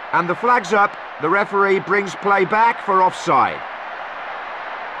 And the flag's up. The referee brings play back for offside.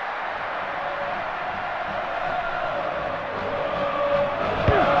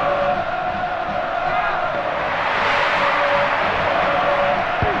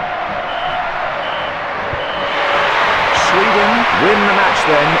 Sweden win the match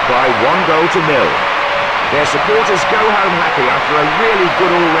then by 1-0. Their supporters go home happy after a really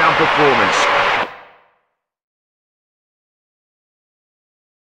good all-round performance.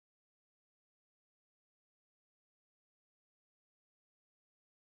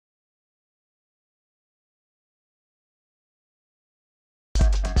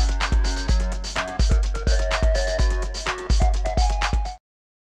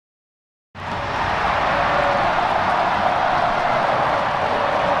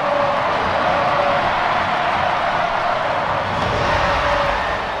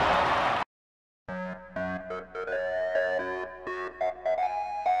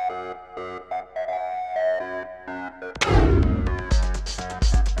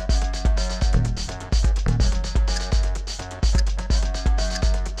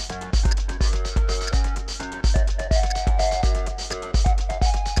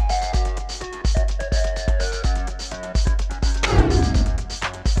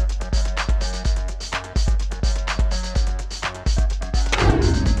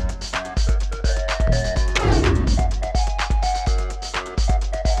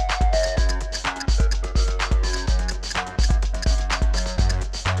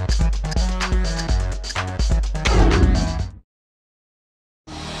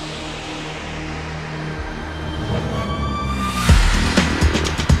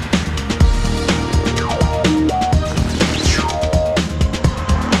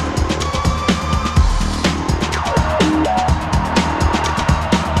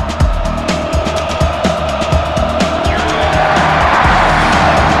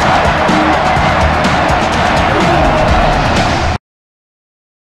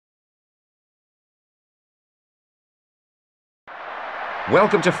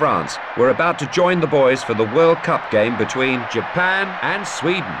 Welcome to France. We're about to join the boys for the World Cup game between Japan and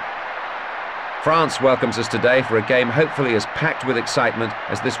Sweden. France welcomes us today for a game hopefully as packed with excitement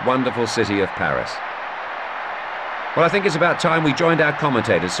as this wonderful city of Paris. Well, I think it's about time we joined our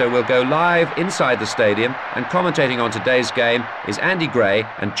commentators, so we'll go live inside the stadium, and commentating on today's game is Andy Gray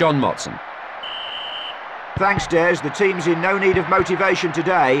and John Motson. Thanks, Des. The team's in no need of motivation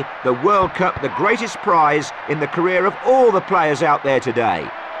today. The World Cup, the greatest prize in the career of all the players out there today.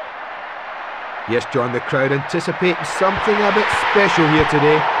 Yes, John, the crowd anticipating something a bit special here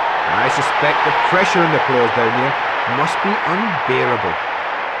today. I suspect the pressure on the players down here must be unbearable.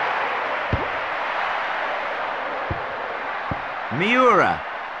 Miura.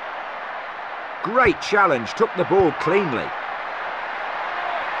 Great challenge, took the ball cleanly.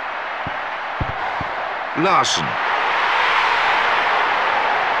 Larson.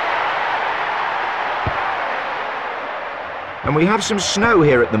 And we have some snow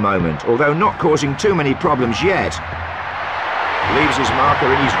here at the moment, although not causing too many problems yet. Leaves his marker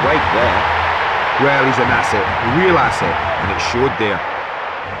in his wake there. Well, he's an asset, a real asset, and it showed there.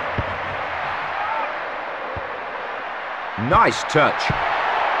 Nice touch.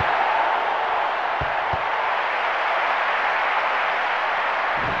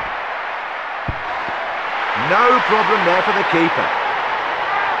 No problem there for the keeper.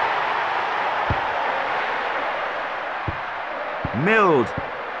 Milled.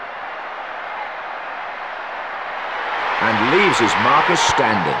 And leaves his marker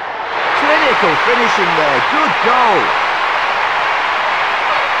standing. Clinical finishing there. Good goal.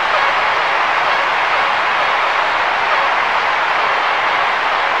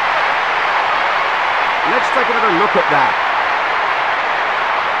 Let's take another look at that.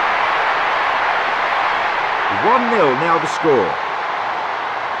 1-0 now the score.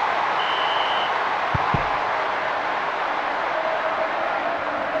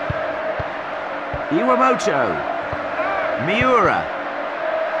 Iwamoto. Miura.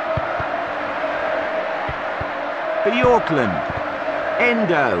 Bjorklund.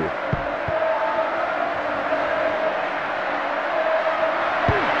 Endo.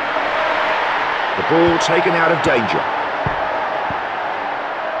 The ball taken out of danger.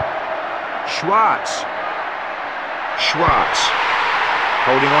 Schwartz. Schwartz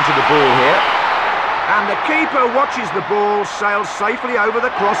holding on to the ball here. And the keeper watches the ball sail safely over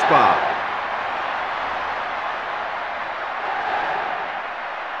the crossbar.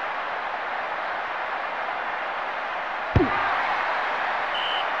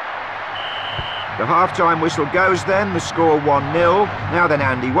 The half-time whistle goes then, the score 1-0. Now then,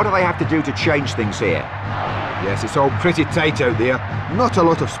 Andy, what do they have to do to change things here? Yes, it's all pretty tight out there. Not a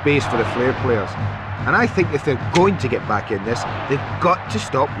lot of space for the flair players. And I think if they're going to get back in this, they've got to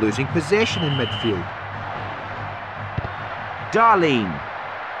stop losing possession in midfield. Darlene.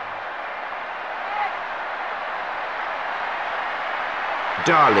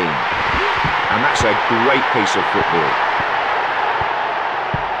 Darlene. And that's a great piece of football.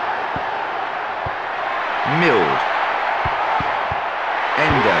 Milled.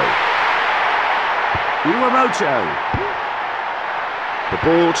 Endo. Iwamoto. The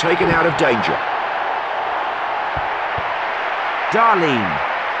ball taken out of danger. Darlene.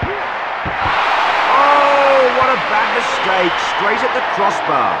 Oh, what a bad mistake. Straight at the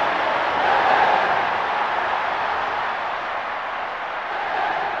crossbar.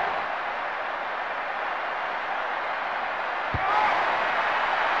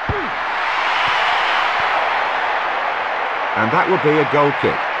 And that will be a goal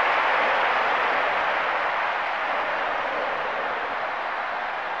kick.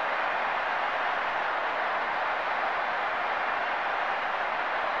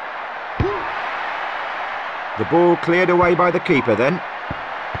 The ball cleared away by the keeper then.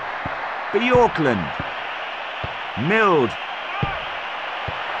 Bjorklund. Milled.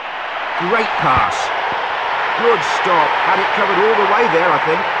 Great pass. Good stop. Had it covered all the way there, I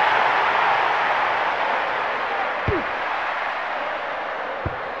think.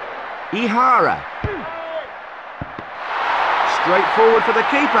 Ihara. Straight forward for the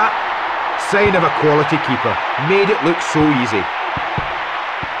keeper. Sign of a quality keeper. Made it look so easy.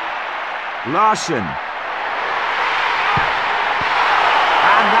 Larson.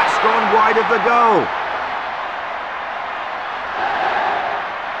 And that's gone wide of the goal.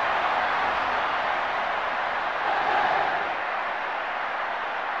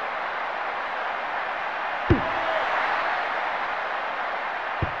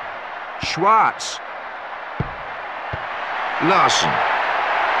 Schwartz. Larson.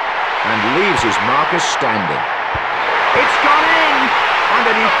 And leaves his marker standing. It's gone in! And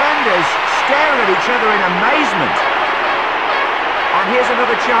the defenders staring at each other in amazement. And here's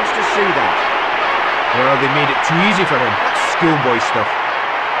another chance to see that. Well, they made it too easy for him. That's schoolboy stuff.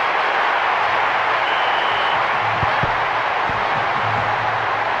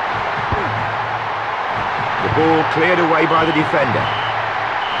 The ball cleared away by the defender.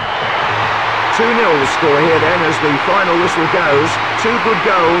 2-0 the score here then as the final whistle goes. 2 good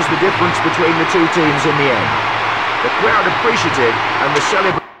goals, the difference between the two teams in the end. The crowd appreciative and the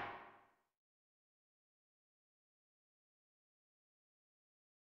celebration.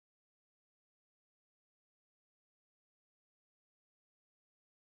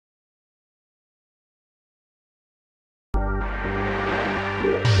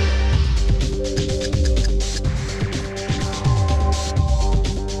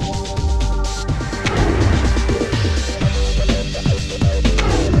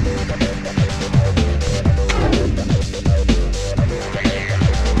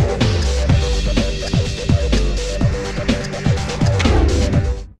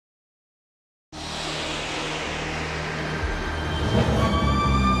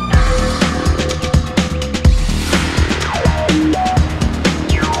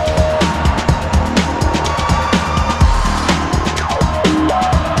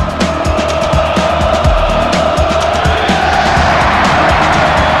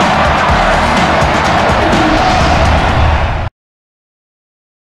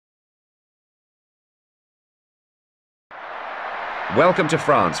 Welcome to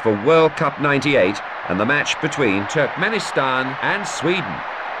France for World Cup '98 and the match between Turkmenistan and Sweden.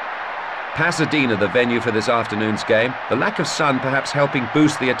 Pasadena, the venue for this afternoon's game. The lack of sun perhaps helping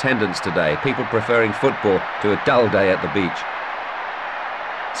boost the attendance today, people preferring football to a dull day at the beach.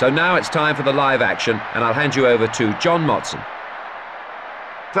 So now it's time for the live action, and I'll hand you over to John Motson.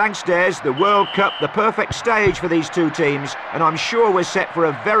 Thanks, Des. The World Cup, the perfect stage for these two teams, and I'm sure we're set for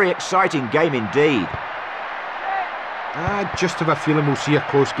a very exciting game indeed. I just have a feeling we'll see a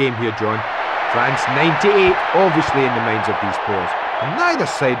close game here, John. France 98 obviously in the minds of these players, and neither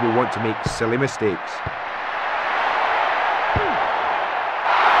side will want to make silly mistakes.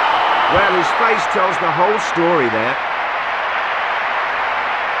 Well, his face tells the whole story there.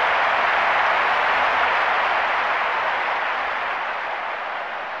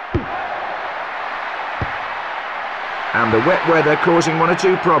 And the wet weather causing 1 or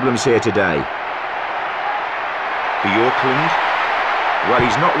 2 problems here today. Bjorklund. Well,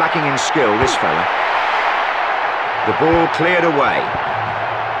 he's not lacking in skill, this fella. The ball cleared away.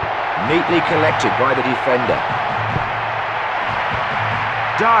 Neatly collected by the defender.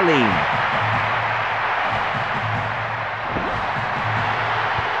 Darlene.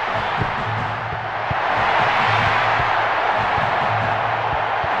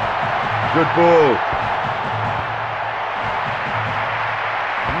 Good ball.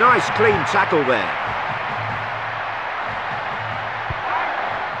 Nice clean tackle there.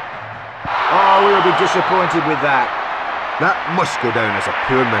 Oh, we'll be disappointed with that. That must go down as a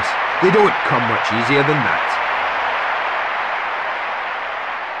poor miss. They don't come much easier than that.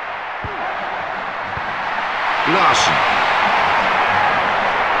 Larson.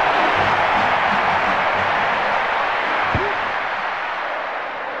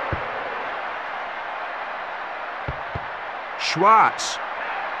 Schwartz.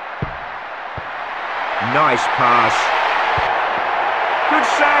 Nice pass. Good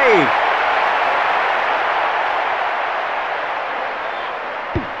save.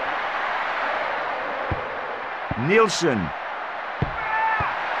 Nielsen.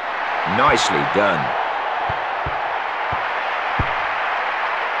 Nicely done.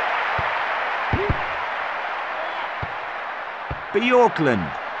 Bjorklund.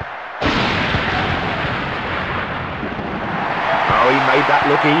 Oh, he made that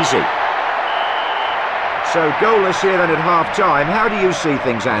look easy. So goalless here then at half-time. How do you see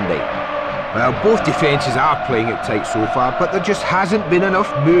things, Andy? Well, both defences are playing it tight so far, but there just hasn't been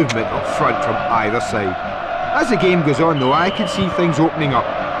enough movement up front from either side. As the game goes on, though, I can see things opening up,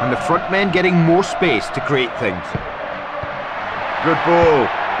 and the front men getting more space to create things. Good ball.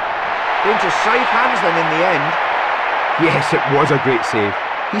 Into safe hands then in the end. Yes, it was a great save.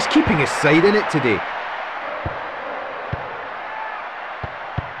 He's keeping his side in it today.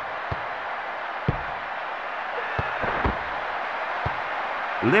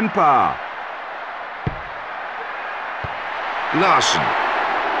 Limpar. Larson.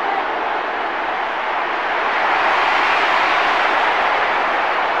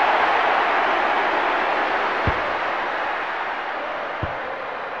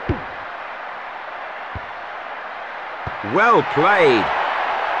 Well played.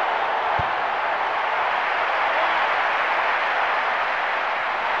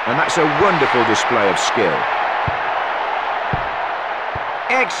 And that's a wonderful display of skill.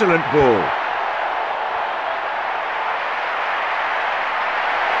 Excellent ball.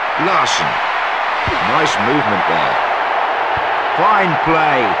 Larson. Nice movement there. Fine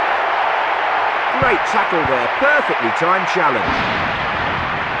play. Great tackle there. Perfectly timed challenge.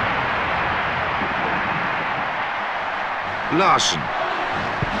 Larson.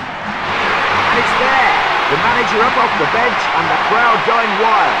 And it's there. The manager up off the bench and the crowd going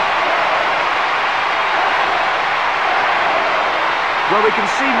wild. Well, we can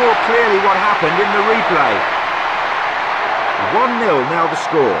see more clearly what happened in the replay. 1-0 now the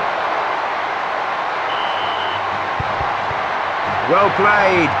score. Well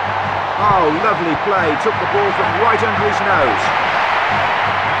played. Oh, lovely play. Took the ball from right under his nose.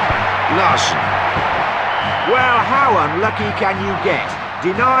 Larson. Well, how unlucky can you get?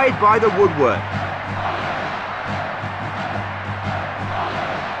 Denied by the woodwork.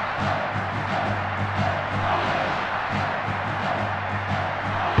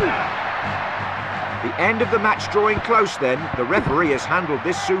 The end of the match drawing close then. The referee has handled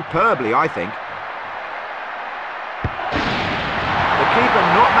this superbly, I think. The keeper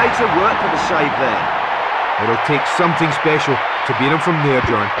not made to work for the save there. It'll take something special to beat him from there,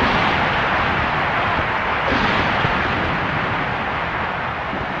 John.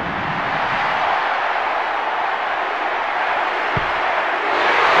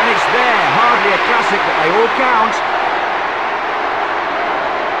 And it's there, hardly a classic, but they all count.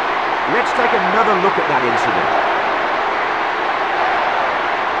 Let's take another look at that incident.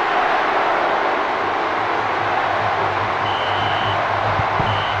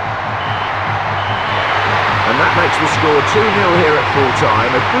 And that makes the score 2-0 here at full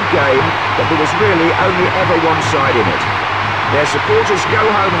time. A good game, but there was really only ever one side in it. Their supporters go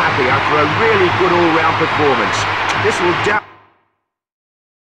home happy after a really good all-round performance. This will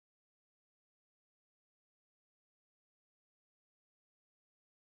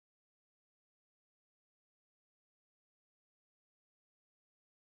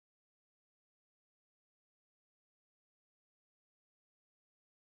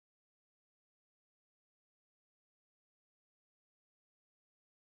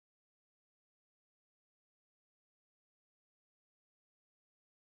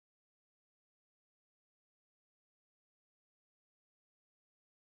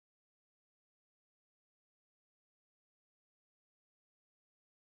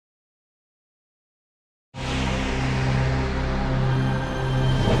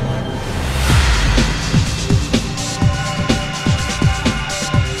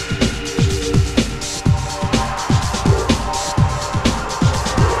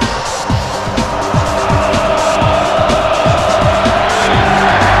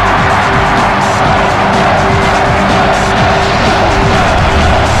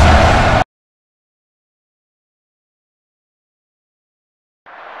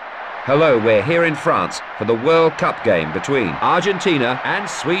Hello, we're here in France for the World Cup game between Argentina and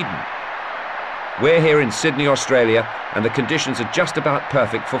Sweden. We're here in Sydney, Australia, and the conditions are just about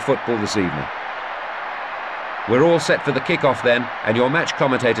perfect for football this evening. We're all set for the kick-off then, and your match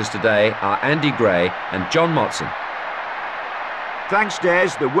commentators today are Andy Gray and John Motson. Thanks, Des.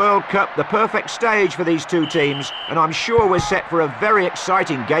 The World Cup, the perfect stage for these two teams, and I'm sure we're set for a very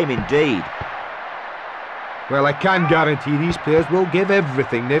exciting game indeed. Well, I can guarantee these players will give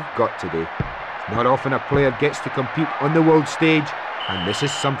everything they've got today. It's not often a player gets to compete on the world stage, and this is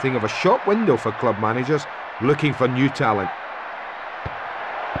something of a shop window for club managers looking for new talent.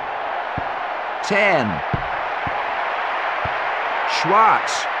 10.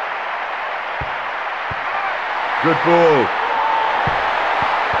 Schwartz. Good ball.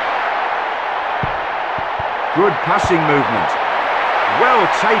 Good passing movement. Well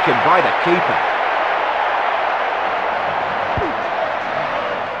taken by the keeper.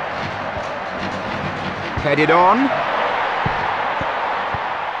 Headed on.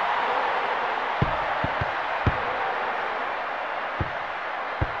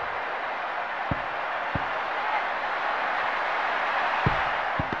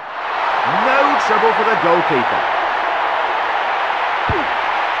 No trouble for the goalkeeper.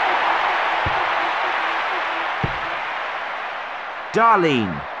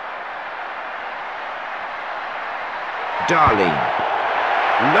 Darlene.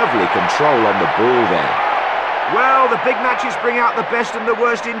 Lovely control on the ball there. Well, the big matches bring out the best and the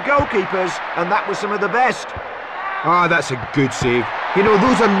worst in goalkeepers, and that was some of the best. Ah, that's a good save. You know,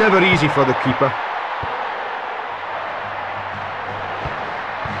 those are never easy for the keeper.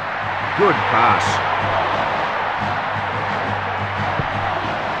 Good pass.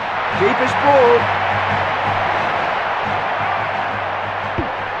 Keeper's ball.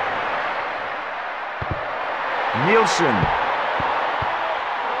 Nielsen.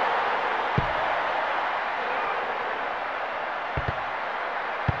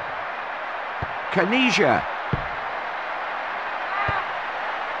 Kanisha.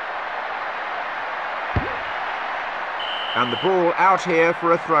 And the ball out here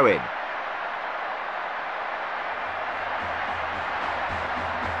for a throw-in.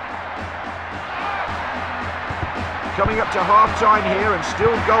 coming up to half-time here and still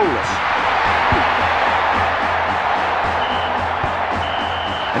goalless.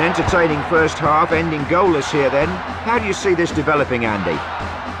 An entertaining first half, ending goalless here then. How do you see this developing, Andy?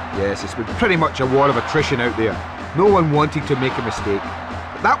 Yes, it's been pretty much a war of attrition out there. No one wanting to make a mistake.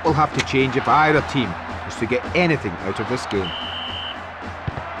 But that will have to change if either team is to get anything out of this game.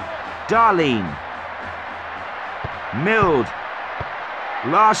 Darlene. Mild.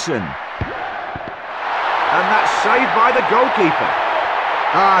 Larson. And that's saved by the goalkeeper.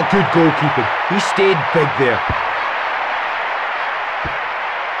 Ah, good goalkeeping. He stayed big there.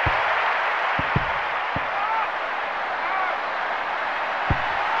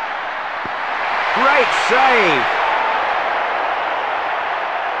 Great save.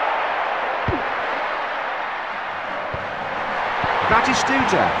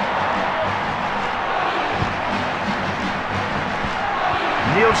 Batistuta.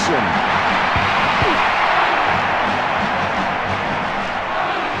 Nielsen.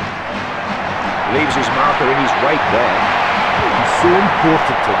 Leaves his marker in his wake there. He's so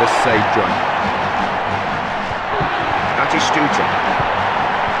important to this side, John. Batistuta.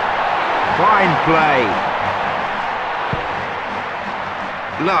 Fine play.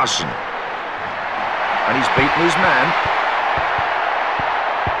 Larson. And he's beaten his man.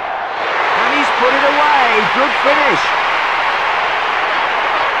 And he's put it away. Good finish.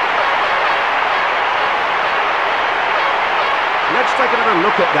 Let's take another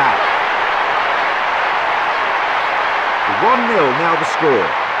look at that. 1-0 now the score.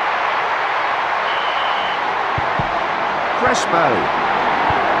 Crespo.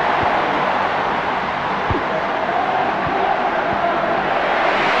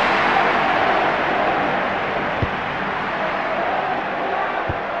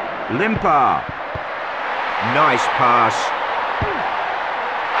 Limpar. Nice pass.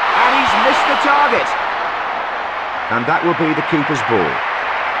 And he's missed the target. And that will be the keeper's ball.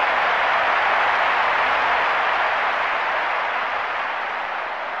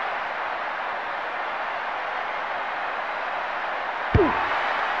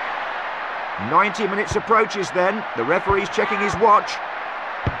 "90 minutes approaches then. The referee's checking his watch.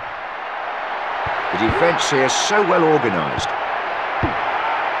 The defence here so well organised.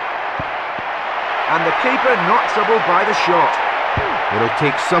 And the keeper not troubled by the shot. It'll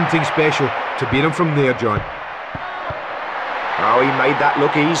take something special to beat him from there, John. Oh, he made that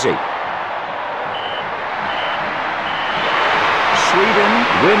look easy. Sweden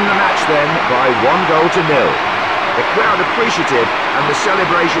win the match then by 1-0. The crowd appreciative and the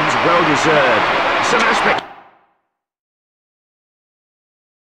celebrations well deserved. Some aspect.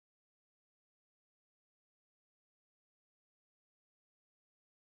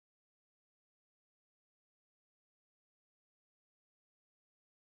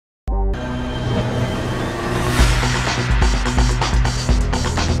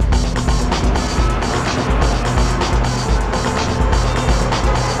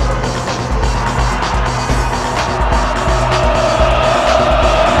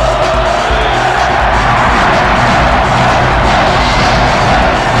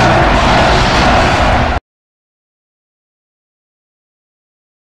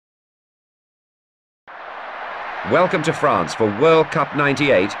 Welcome to France for World Cup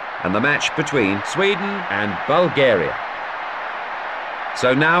 '98 and the match between Sweden and Bulgaria.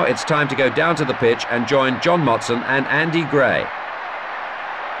 So now it's time to go down to the pitch and join John Motson and Andy Gray.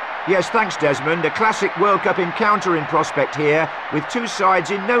 Yes, thanks Desmond. A classic World Cup encounter in prospect here, with two sides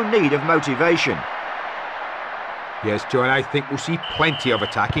in no need of motivation. Yes, John, I think we'll see plenty of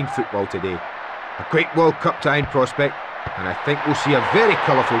attacking football today. A great World Cup tie in prospect, and I think we'll see a very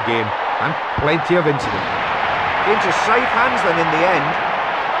colourful game and plenty of incident. Into safe hands then in the end.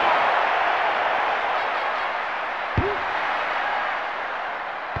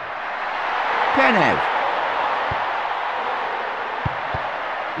 Penev.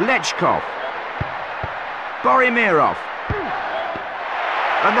 Lechkov. Borimirov.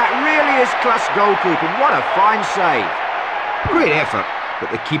 And that really is class goalkeeping. What a fine save. Great effort, but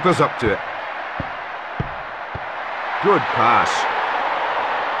the keeper's up to it. Good pass.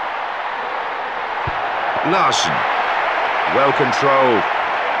 Larson. Well controlled.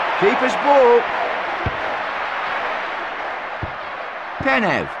 Keeper's ball.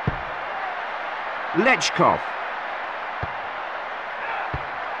 Penev. Lechkov.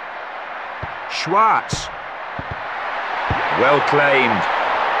 Schwartz. Well claimed.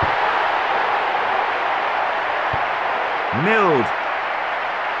 Mild.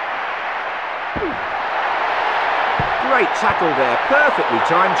 Great tackle there. Perfectly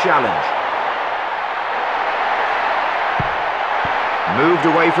timed challenge. Moved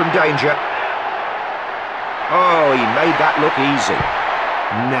away from danger. Oh, he made that look easy.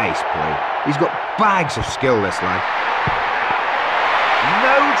 Nice play. He's got bags of skill, this lad.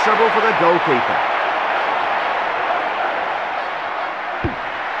 No trouble for the goalkeeper.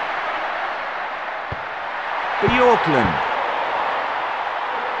 For Yorkland.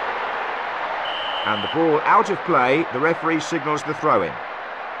 And the ball out of play, the referee signals the throw-in.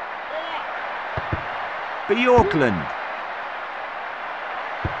 For Yorkland.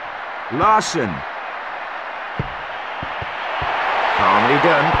 Larson. Calmly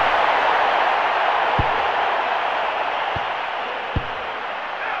done.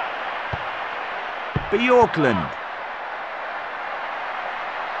 For Yorkland.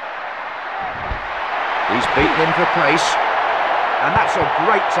 He's beaten him for pace. And that's a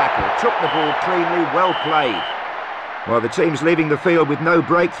great tackle. Took the ball cleanly, well played. Well, the team's leaving the field with no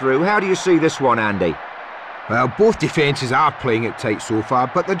breakthrough. How do you see this one, Andy? Well, both defences are playing it tight so far,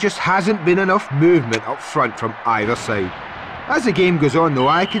 but there just hasn't been enough movement up front from either side. As the game goes on, though,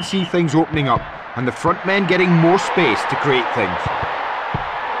 I can see things opening up, and the front men getting more space to create things.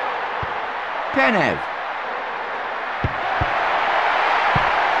 Penev.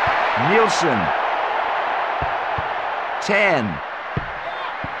 Nielsen. 10.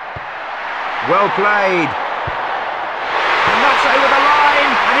 Well played. And that's over the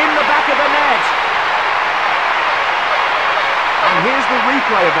line and in the back of the net. And here's the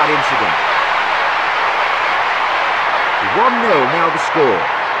replay of that incident. 1-0 now the score.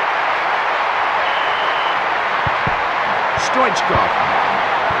 Stoichkov.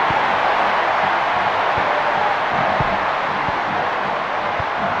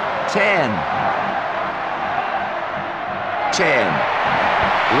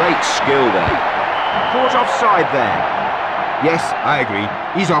 Great skill there. Caught offside there. Yes, I agree.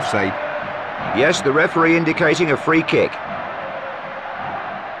 He's offside. Yes, the referee indicating a free kick.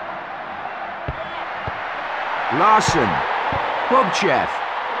 Larson. Bobchev.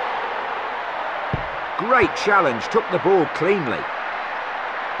 Great challenge, took the ball cleanly.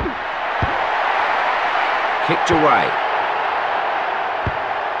 Kicked away.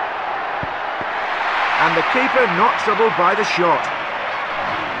 And the keeper not troubled by the shot.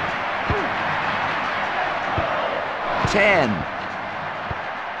 10.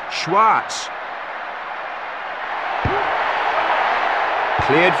 Schwartz.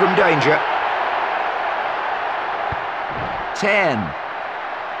 Cleared from danger. 10.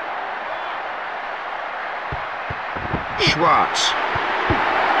 Schwartz.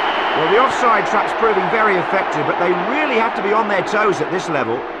 Well, the offside trap's proving very effective, but they really have to be on their toes at this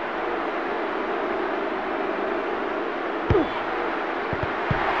level.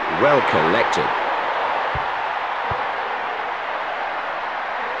 Well collected.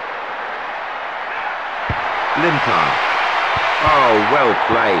 Limpar. Oh, well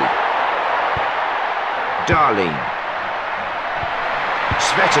played. Darling.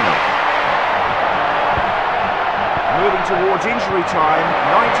 Svetanov. Moving towards injury time.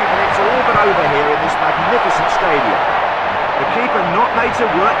 90 minutes all but over here in this magnificent stadium. The keeper not made to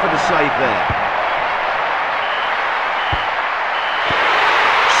work for the save there.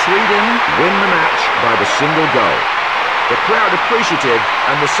 Sweden win the match by the single goal. The crowd appreciative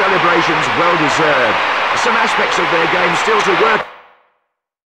and the celebrations well deserved. Some aspects of their game still to work.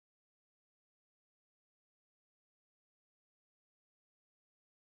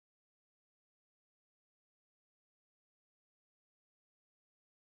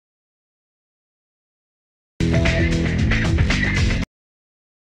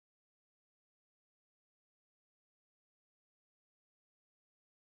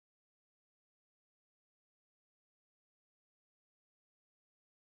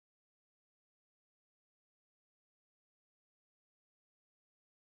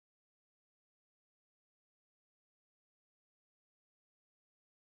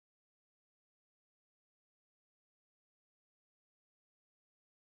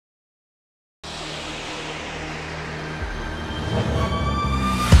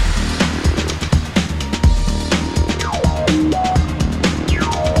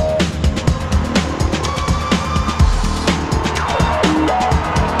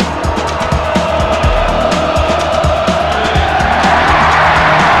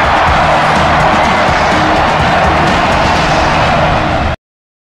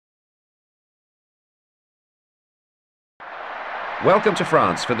 Welcome to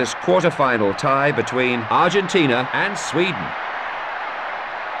France for this quarter-final tie between Argentina and Sweden.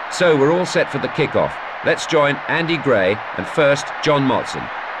 So we're all set for the kick-off. Let's join Andy Gray and first John Motson.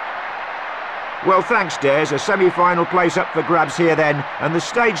 Well, thanks, Des. A semi-final place up for grabs here then, and the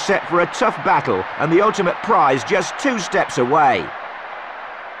stage set for a tough battle, and the ultimate prize just 2 steps away.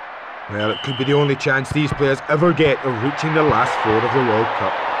 Well, it could be the only chance these players ever get of reaching the last four of the World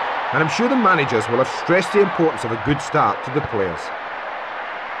Cup. And I'm sure the managers will have stressed the importance of a good start to the players.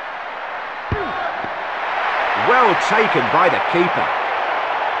 Well taken by the keeper.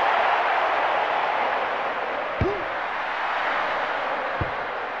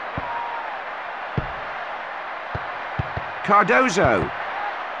 Cardozo.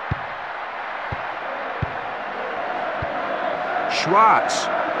 Schwartz.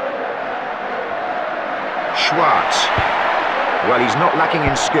 Well, he's not lacking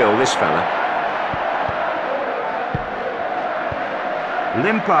in skill, this fella.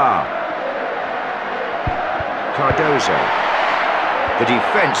 Limpar. Cardozo. The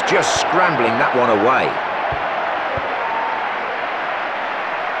defence just scrambling that one away.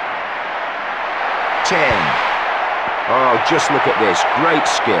 10. Oh, just look at this. Great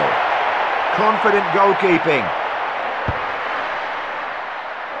skill. Confident goalkeeping.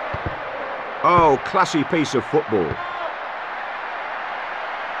 Oh, classy piece of football.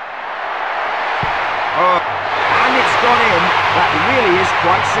 Oh, and it's gone in. That really is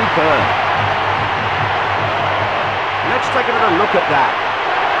quite superb. Let's take another look at that.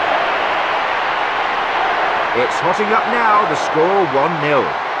 It's hotting up now, the score 1-0.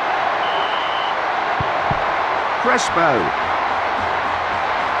 Crespo.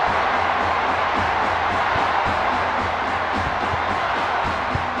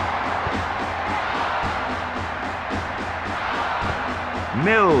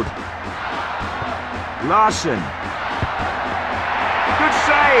 Mild. Larson. Good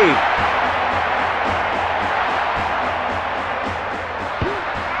save.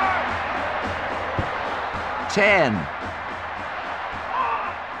 Ten.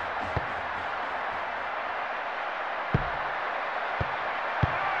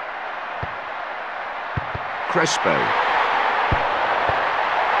 Crespo.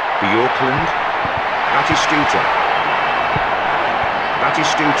 Bjorklund. Batistuta.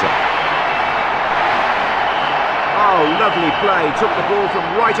 Oh, lovely play. Took the ball from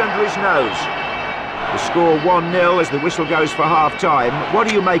right under his nose. The score 1-0 as the whistle goes for half-time. What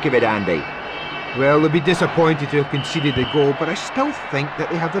do you make of it, Andy? Well, they'll be disappointed to have conceded a goal, but I still think that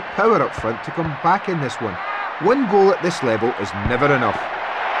they have the power up front to come back in this one. One goal at this level is never enough.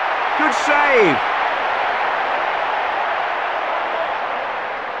 Good save!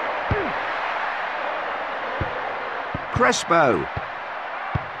 Crespo.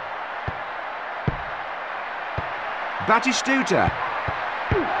 Batistuta.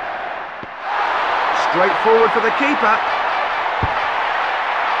 Straight forward for the keeper.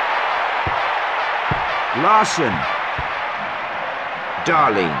 Larson.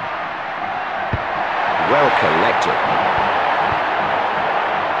 Darlene. Well collected.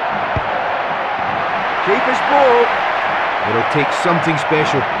 Keeper's ball. It'll take something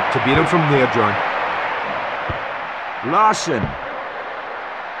special to beat him from there, John. Larson.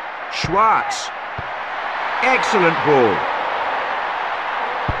 Schwartz. Excellent ball.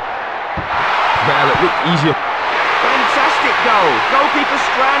 Well, it looked easier. Fantastic goal. Goalkeeper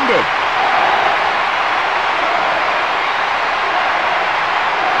stranded.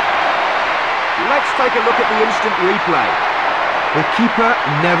 Let's take a look at the instant replay. The keeper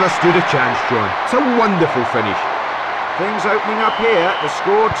never stood a chance, John. It's a wonderful finish. Things opening up here. The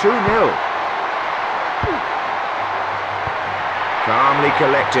score 2-0. Calmly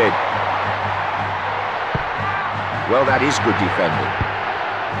collected. Well, that is good defending.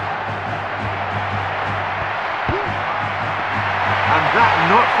 And that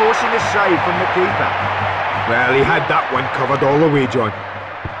not forcing a save from the keeper. Well, he had that one covered all the way, John.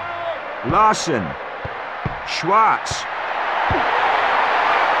 Larson. Schwartz.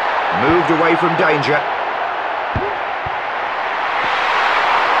 Moved away from danger.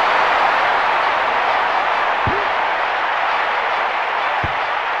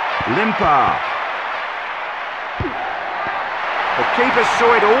 Limpar. The keeper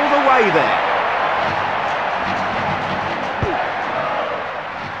saw it all the way there.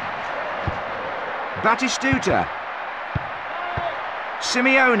 Batistuta.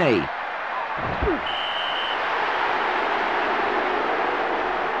 Simeone.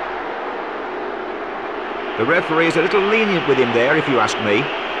 The referee is a little lenient with him there, if you ask me.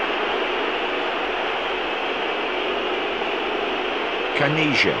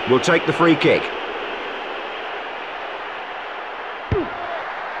 Canija will take the free kick.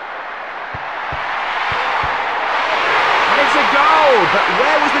 And it's a goal, but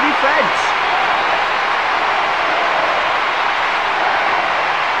where was the defence?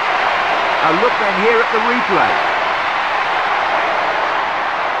 A look then here at the replay.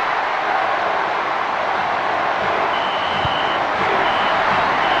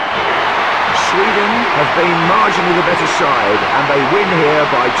 have been marginally the better side, and they win here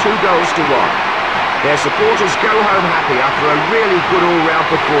by 2-1. Their supporters go home happy after a really good all-round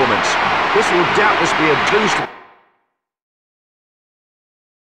performance. This will doubtless be a boost.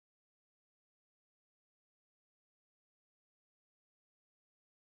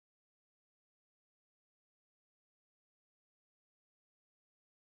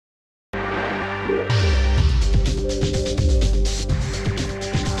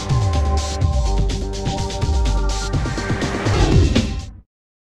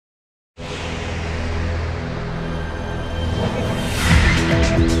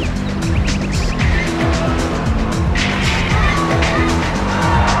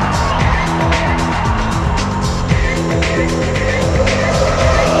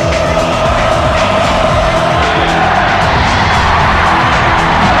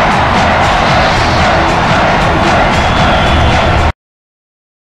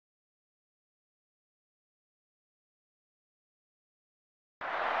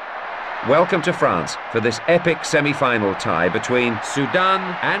 Welcome to France for this epic semi-final tie between Sudan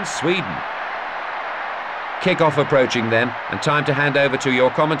and Sweden. Kick-off approaching then, and time to hand over to your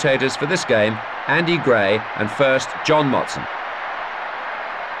commentators for this game, Andy Gray and first John Motson.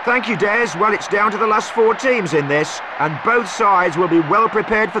 Thank you, Des. Well, it's down to the last 4 teams in this, and both sides will be well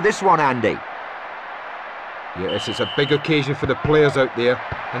prepared for this one, Andy. Yes, it's a big occasion for the players out there,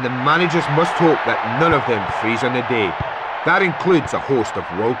 and the managers must hope that none of them freeze on the day. That includes a host of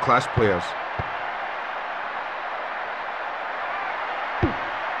world-class players.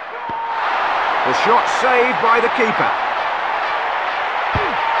 The shot saved by the keeper.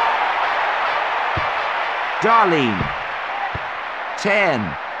 Darlene. 10.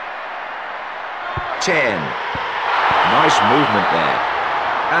 Nice movement there.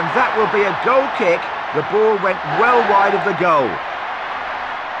 And that will be a goal kick. The ball went well wide of the goal.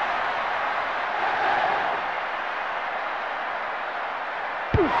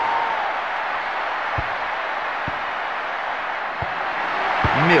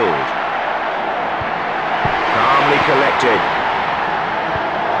 Milled. Calmly collected.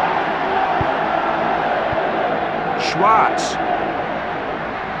 Schwartz.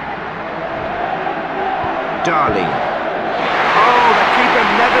 Darlene. Oh, the keeper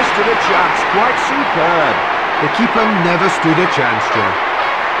never stood a chance. Quite superb. The keeper never stood a chance, John.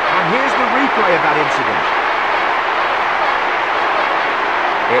 And here's the replay of that incident.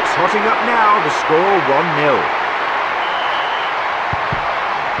 It's hotting up now, the score 1-0.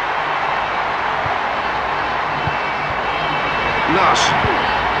 Larson.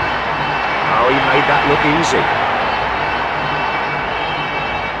 Oh, he made that look easy.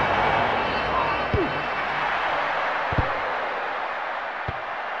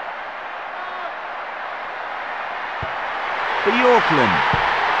 For Yorkland.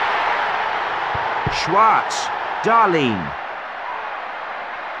 Schwartz. Darlene.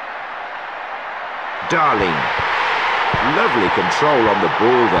 Lovely control on the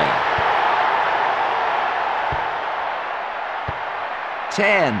ball there.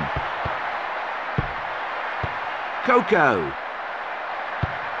 10. Coco.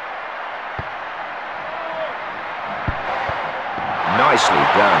 Nicely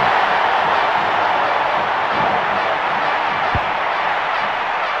done.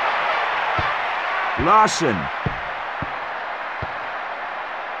 Larson.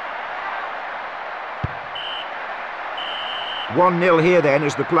 One 0 here then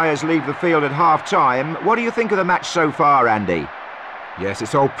as the players leave the field at half-time. What do you think of the match so far, Andy? Yes,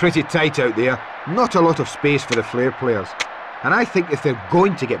 it's all pretty tight out there. Not a lot of space for the flair players. And I think if they're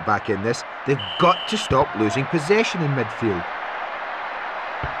going to get back in this, they've got to stop losing possession in midfield.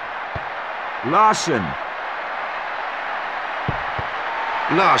 Larson.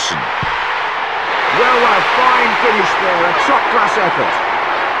 Well, a fine finish there, a top-class effort.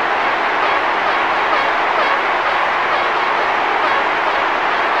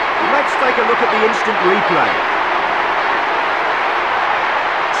 Let's take a look at the instant replay.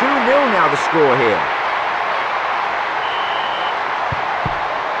 2-0 now the score here.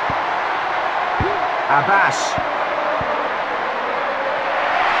 Abbas.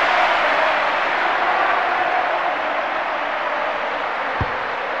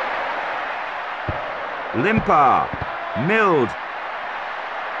 Limpar. Milled.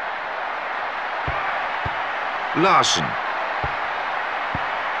 Larson.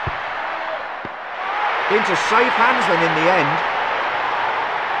 Into safe hands then in the end.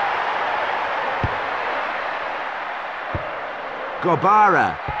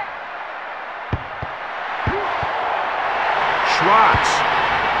 Gobara. Schwartz.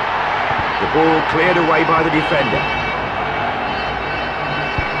 The ball cleared away by the defender.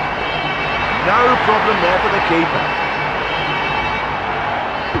 No problem there for the keeper.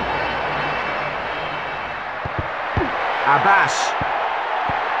 Abbas.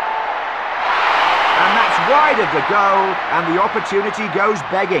 And that's wide of the goal, and the opportunity goes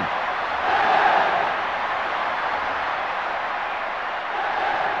begging.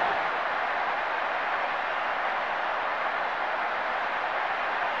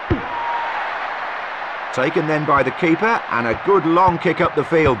 Taken then by the keeper, and a good long kick up the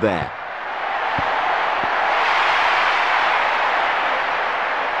field there.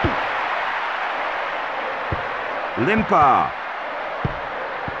 Limpar.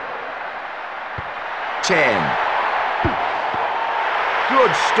 10.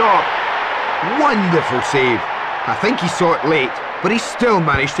 Good stop. Wonderful save. I think he saw it late, but he still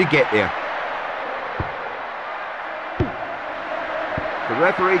managed to get there. The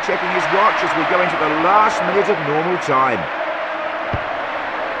referee checking his watch as we go into the last minute of normal time.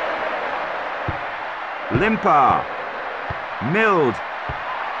 Limpar. Milled.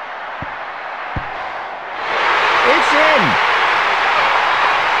 It's in!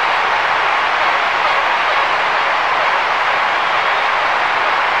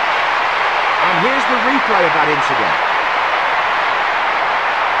 And here's the replay of that incident.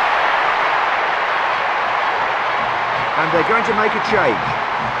 And they're going to make a change.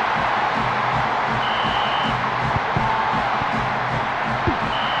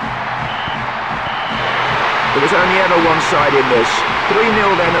 There was only ever one side in this. 3-0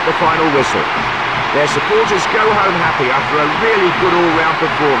 then at the final whistle. Their supporters go home happy after a really good all-round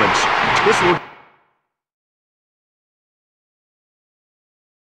performance. This will...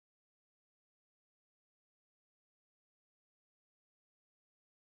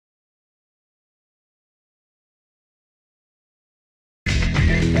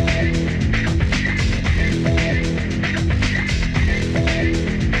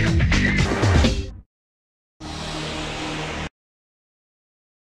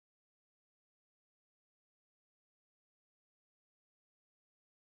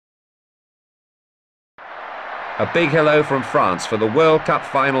 A big hello from France for the World Cup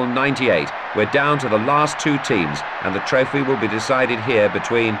Final 98. We're down to the last two teams, and the trophy will be decided here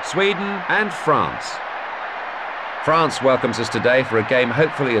between Sweden and France. France welcomes us today for a game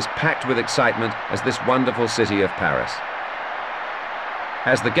hopefully as packed with excitement as this wonderful city of Paris.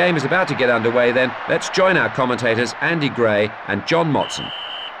 As the game is about to get underway then, let's join our commentators Andy Gray and John Motson.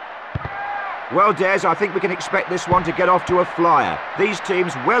 Well, Des, I think we can expect this one to get off to a flyer. These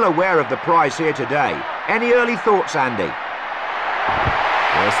teams well aware of the prize here today. Any early thoughts, Andy?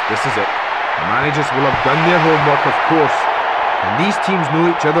 Yes, this is it. The managers will have done their homework, of course. And these teams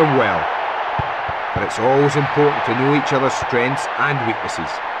know each other well. But it's always important to know each other's strengths and weaknesses.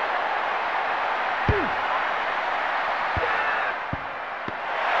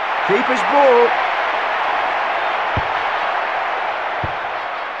 Keeper's ball.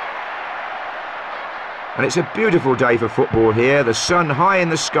 And it's a beautiful day for football here, the sun high in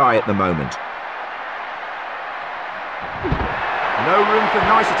the sky at the moment. No room for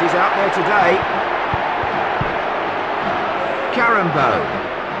niceties out there today. Karambo.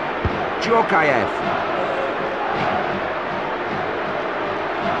 Djorkaeff.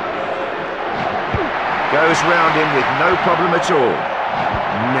 Goes round him with no problem at all.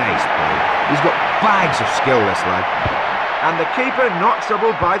 Nice play. He's got bags of skill, this lad. And the keeper not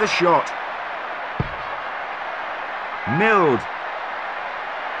troubled by the shot. Milled.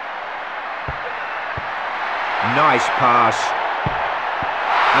 Nice pass.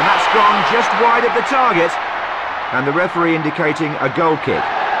 And that's gone just wide of the target. And the referee indicating a goal kick.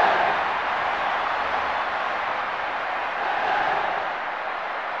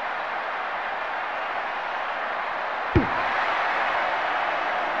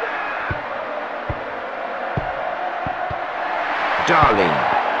 Darling.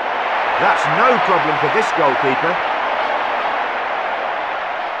 That's no problem for this goalkeeper.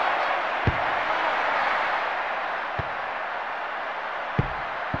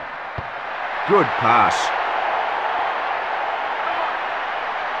 Good pass.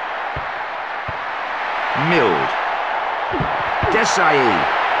 Milled. Desai.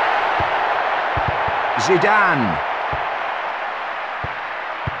 Zidane.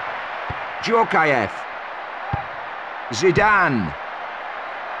 Djorkaeff. Zidane.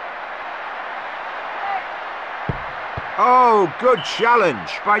 Oh, good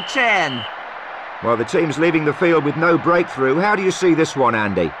challenge by 10. Well, the team's leaving the field with no breakthrough. How do you see this one,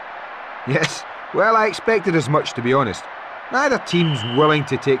 Andy? Yes, well, I expected as much, to be honest. Neither team's willing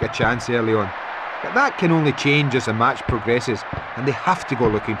to take a chance early on. But that can only change as the match progresses, and they have to go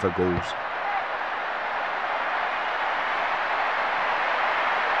looking for goals.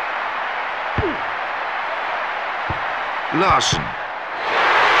 Larson.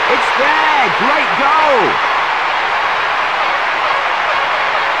 It's there! Great goal!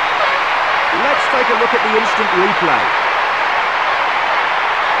 Let's take a look at the instant replay.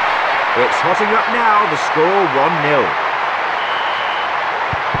 It's hotting up now, the score 1-0.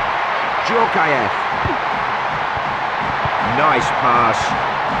 Djorkaeff. Nice pass.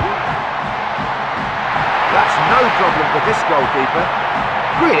 That's no problem for this goalkeeper.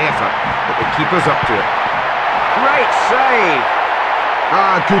 Great effort, but the keeper's up to it. Great save!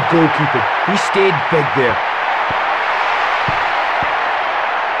 Ah, good goalkeeping. He stayed big there.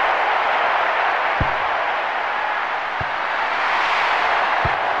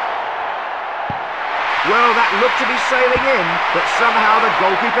 Well, that looked to be sailing in, but somehow the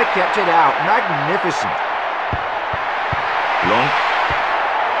goalkeeper kept it out. Magnificent. Long.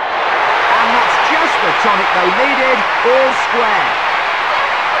 And that's just the tonic they needed, all square.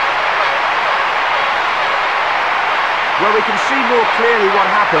 Well, we can see more clearly what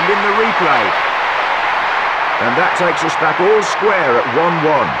happened in the replay. And that takes us back all square at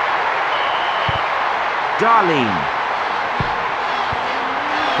 1-1. Darlene.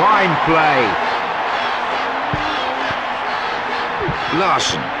 Fine play.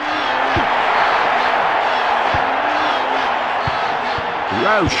 Larson.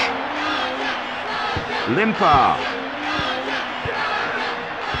 Roche. Limpar.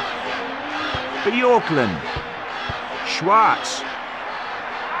 Bjorklund. Schwartz.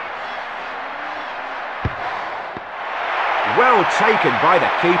 Well taken by the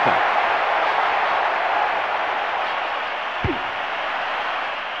keeper.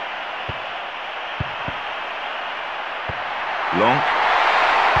 Long.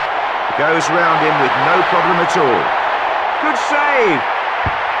 Goes round him with no problem at all. Good save.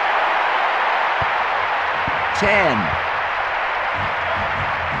 10.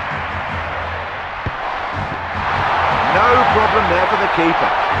 No problem there for the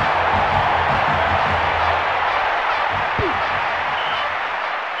keeper.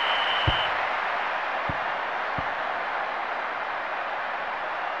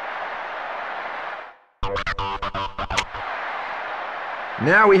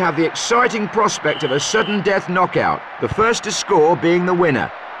 Now we have the exciting prospect of a sudden death knockout, the first to score being the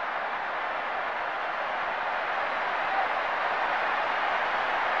winner.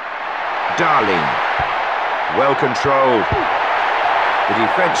 Darling. Well controlled. The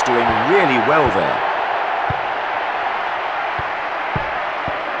defence doing really well there.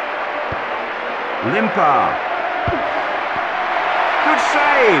 Limpar. Good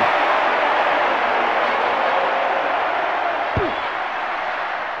save.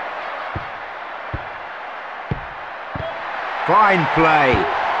 Fine play.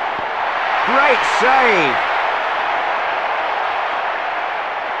 Great save.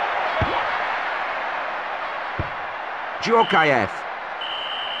 Djorkaeff.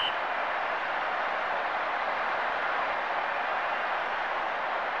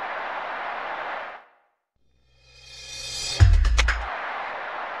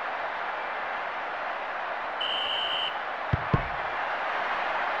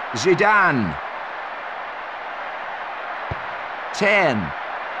 Zidane. 10.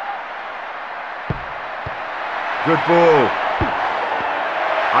 Good ball.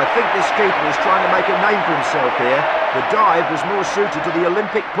 I think this keeper is trying to make a name for himself here. The dive was more suited to the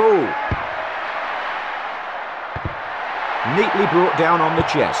Olympic pool. Neatly brought down on the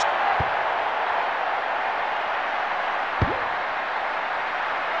chest.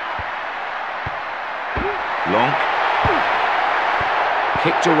 Long.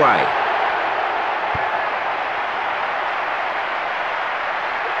 Kicked away.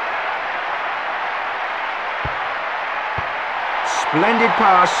 Splendid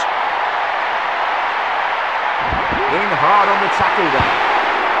pass. In hard on the tackle there.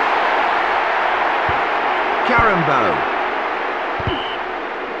 Carambo.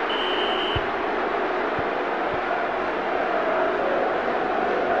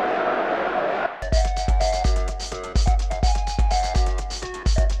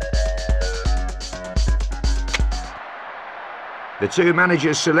 The two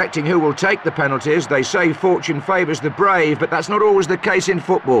managers selecting who will take the penalties. They say fortune favours the brave, but that's not always the case in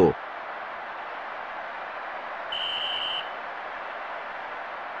football.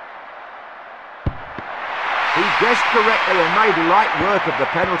 He guessed correctly and made light work of the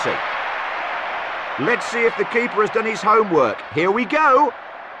penalty. Let's see if the keeper has done his homework. Here we go.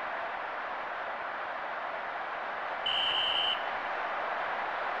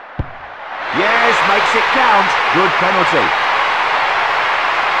 Yes, makes it count. Good penalty.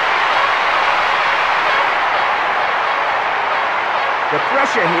 The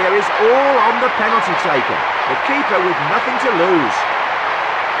pressure here is all on the penalty taker. The keeper with nothing to lose.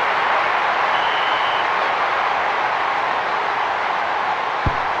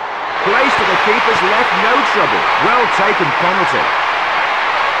 Place to the keeper's left, no trouble. Well taken penalty.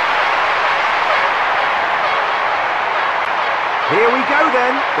 Here we go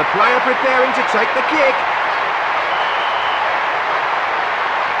then. The player preparing to take the kick.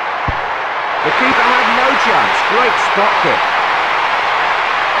 The keeper had no chance. Great spot kick.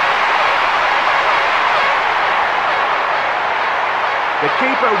 The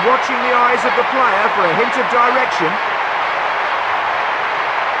keeper watching the eyes of the player for a hint of direction.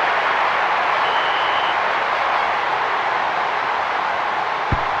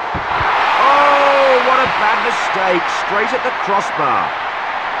 Oh, what a bad mistake. Straight at the crossbar.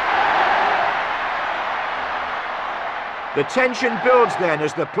 The tension builds then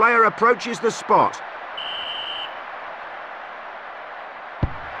as the player approaches the spot.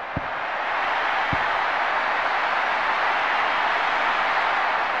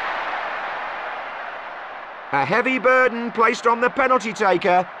 A heavy burden placed on the penalty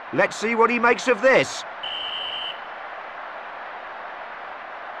taker. Let's see what he makes of this.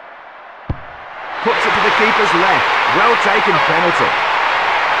 Puts it to the keeper's left. Well taken penalty.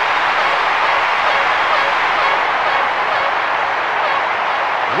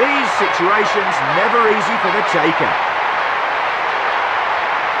 These situations never easy for the taker.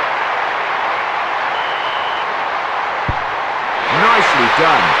 Nicely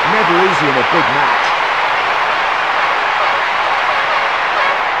done. Never easy in a big match.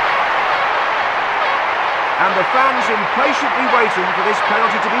 And the fans impatiently waiting for this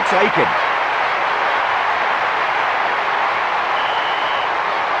penalty to be taken.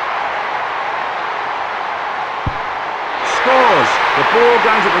 Scores. The ball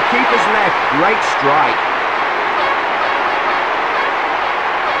going to the keeper's left. Great strike.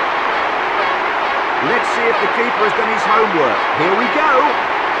 Let's see if the keeper has done his homework. Here we go.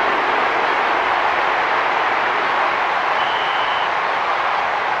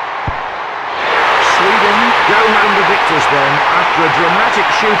 Sweden go home the victors then after a dramatic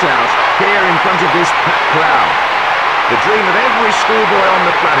shootout here in front of this packed crowd. The dream of every schoolboy on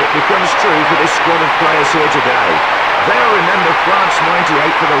the planet becomes true for this squad of players here today. They'll remember France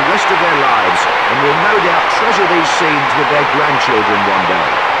 '98 for the rest of their lives and will no doubt treasure these scenes with their grandchildren one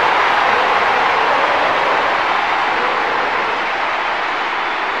day.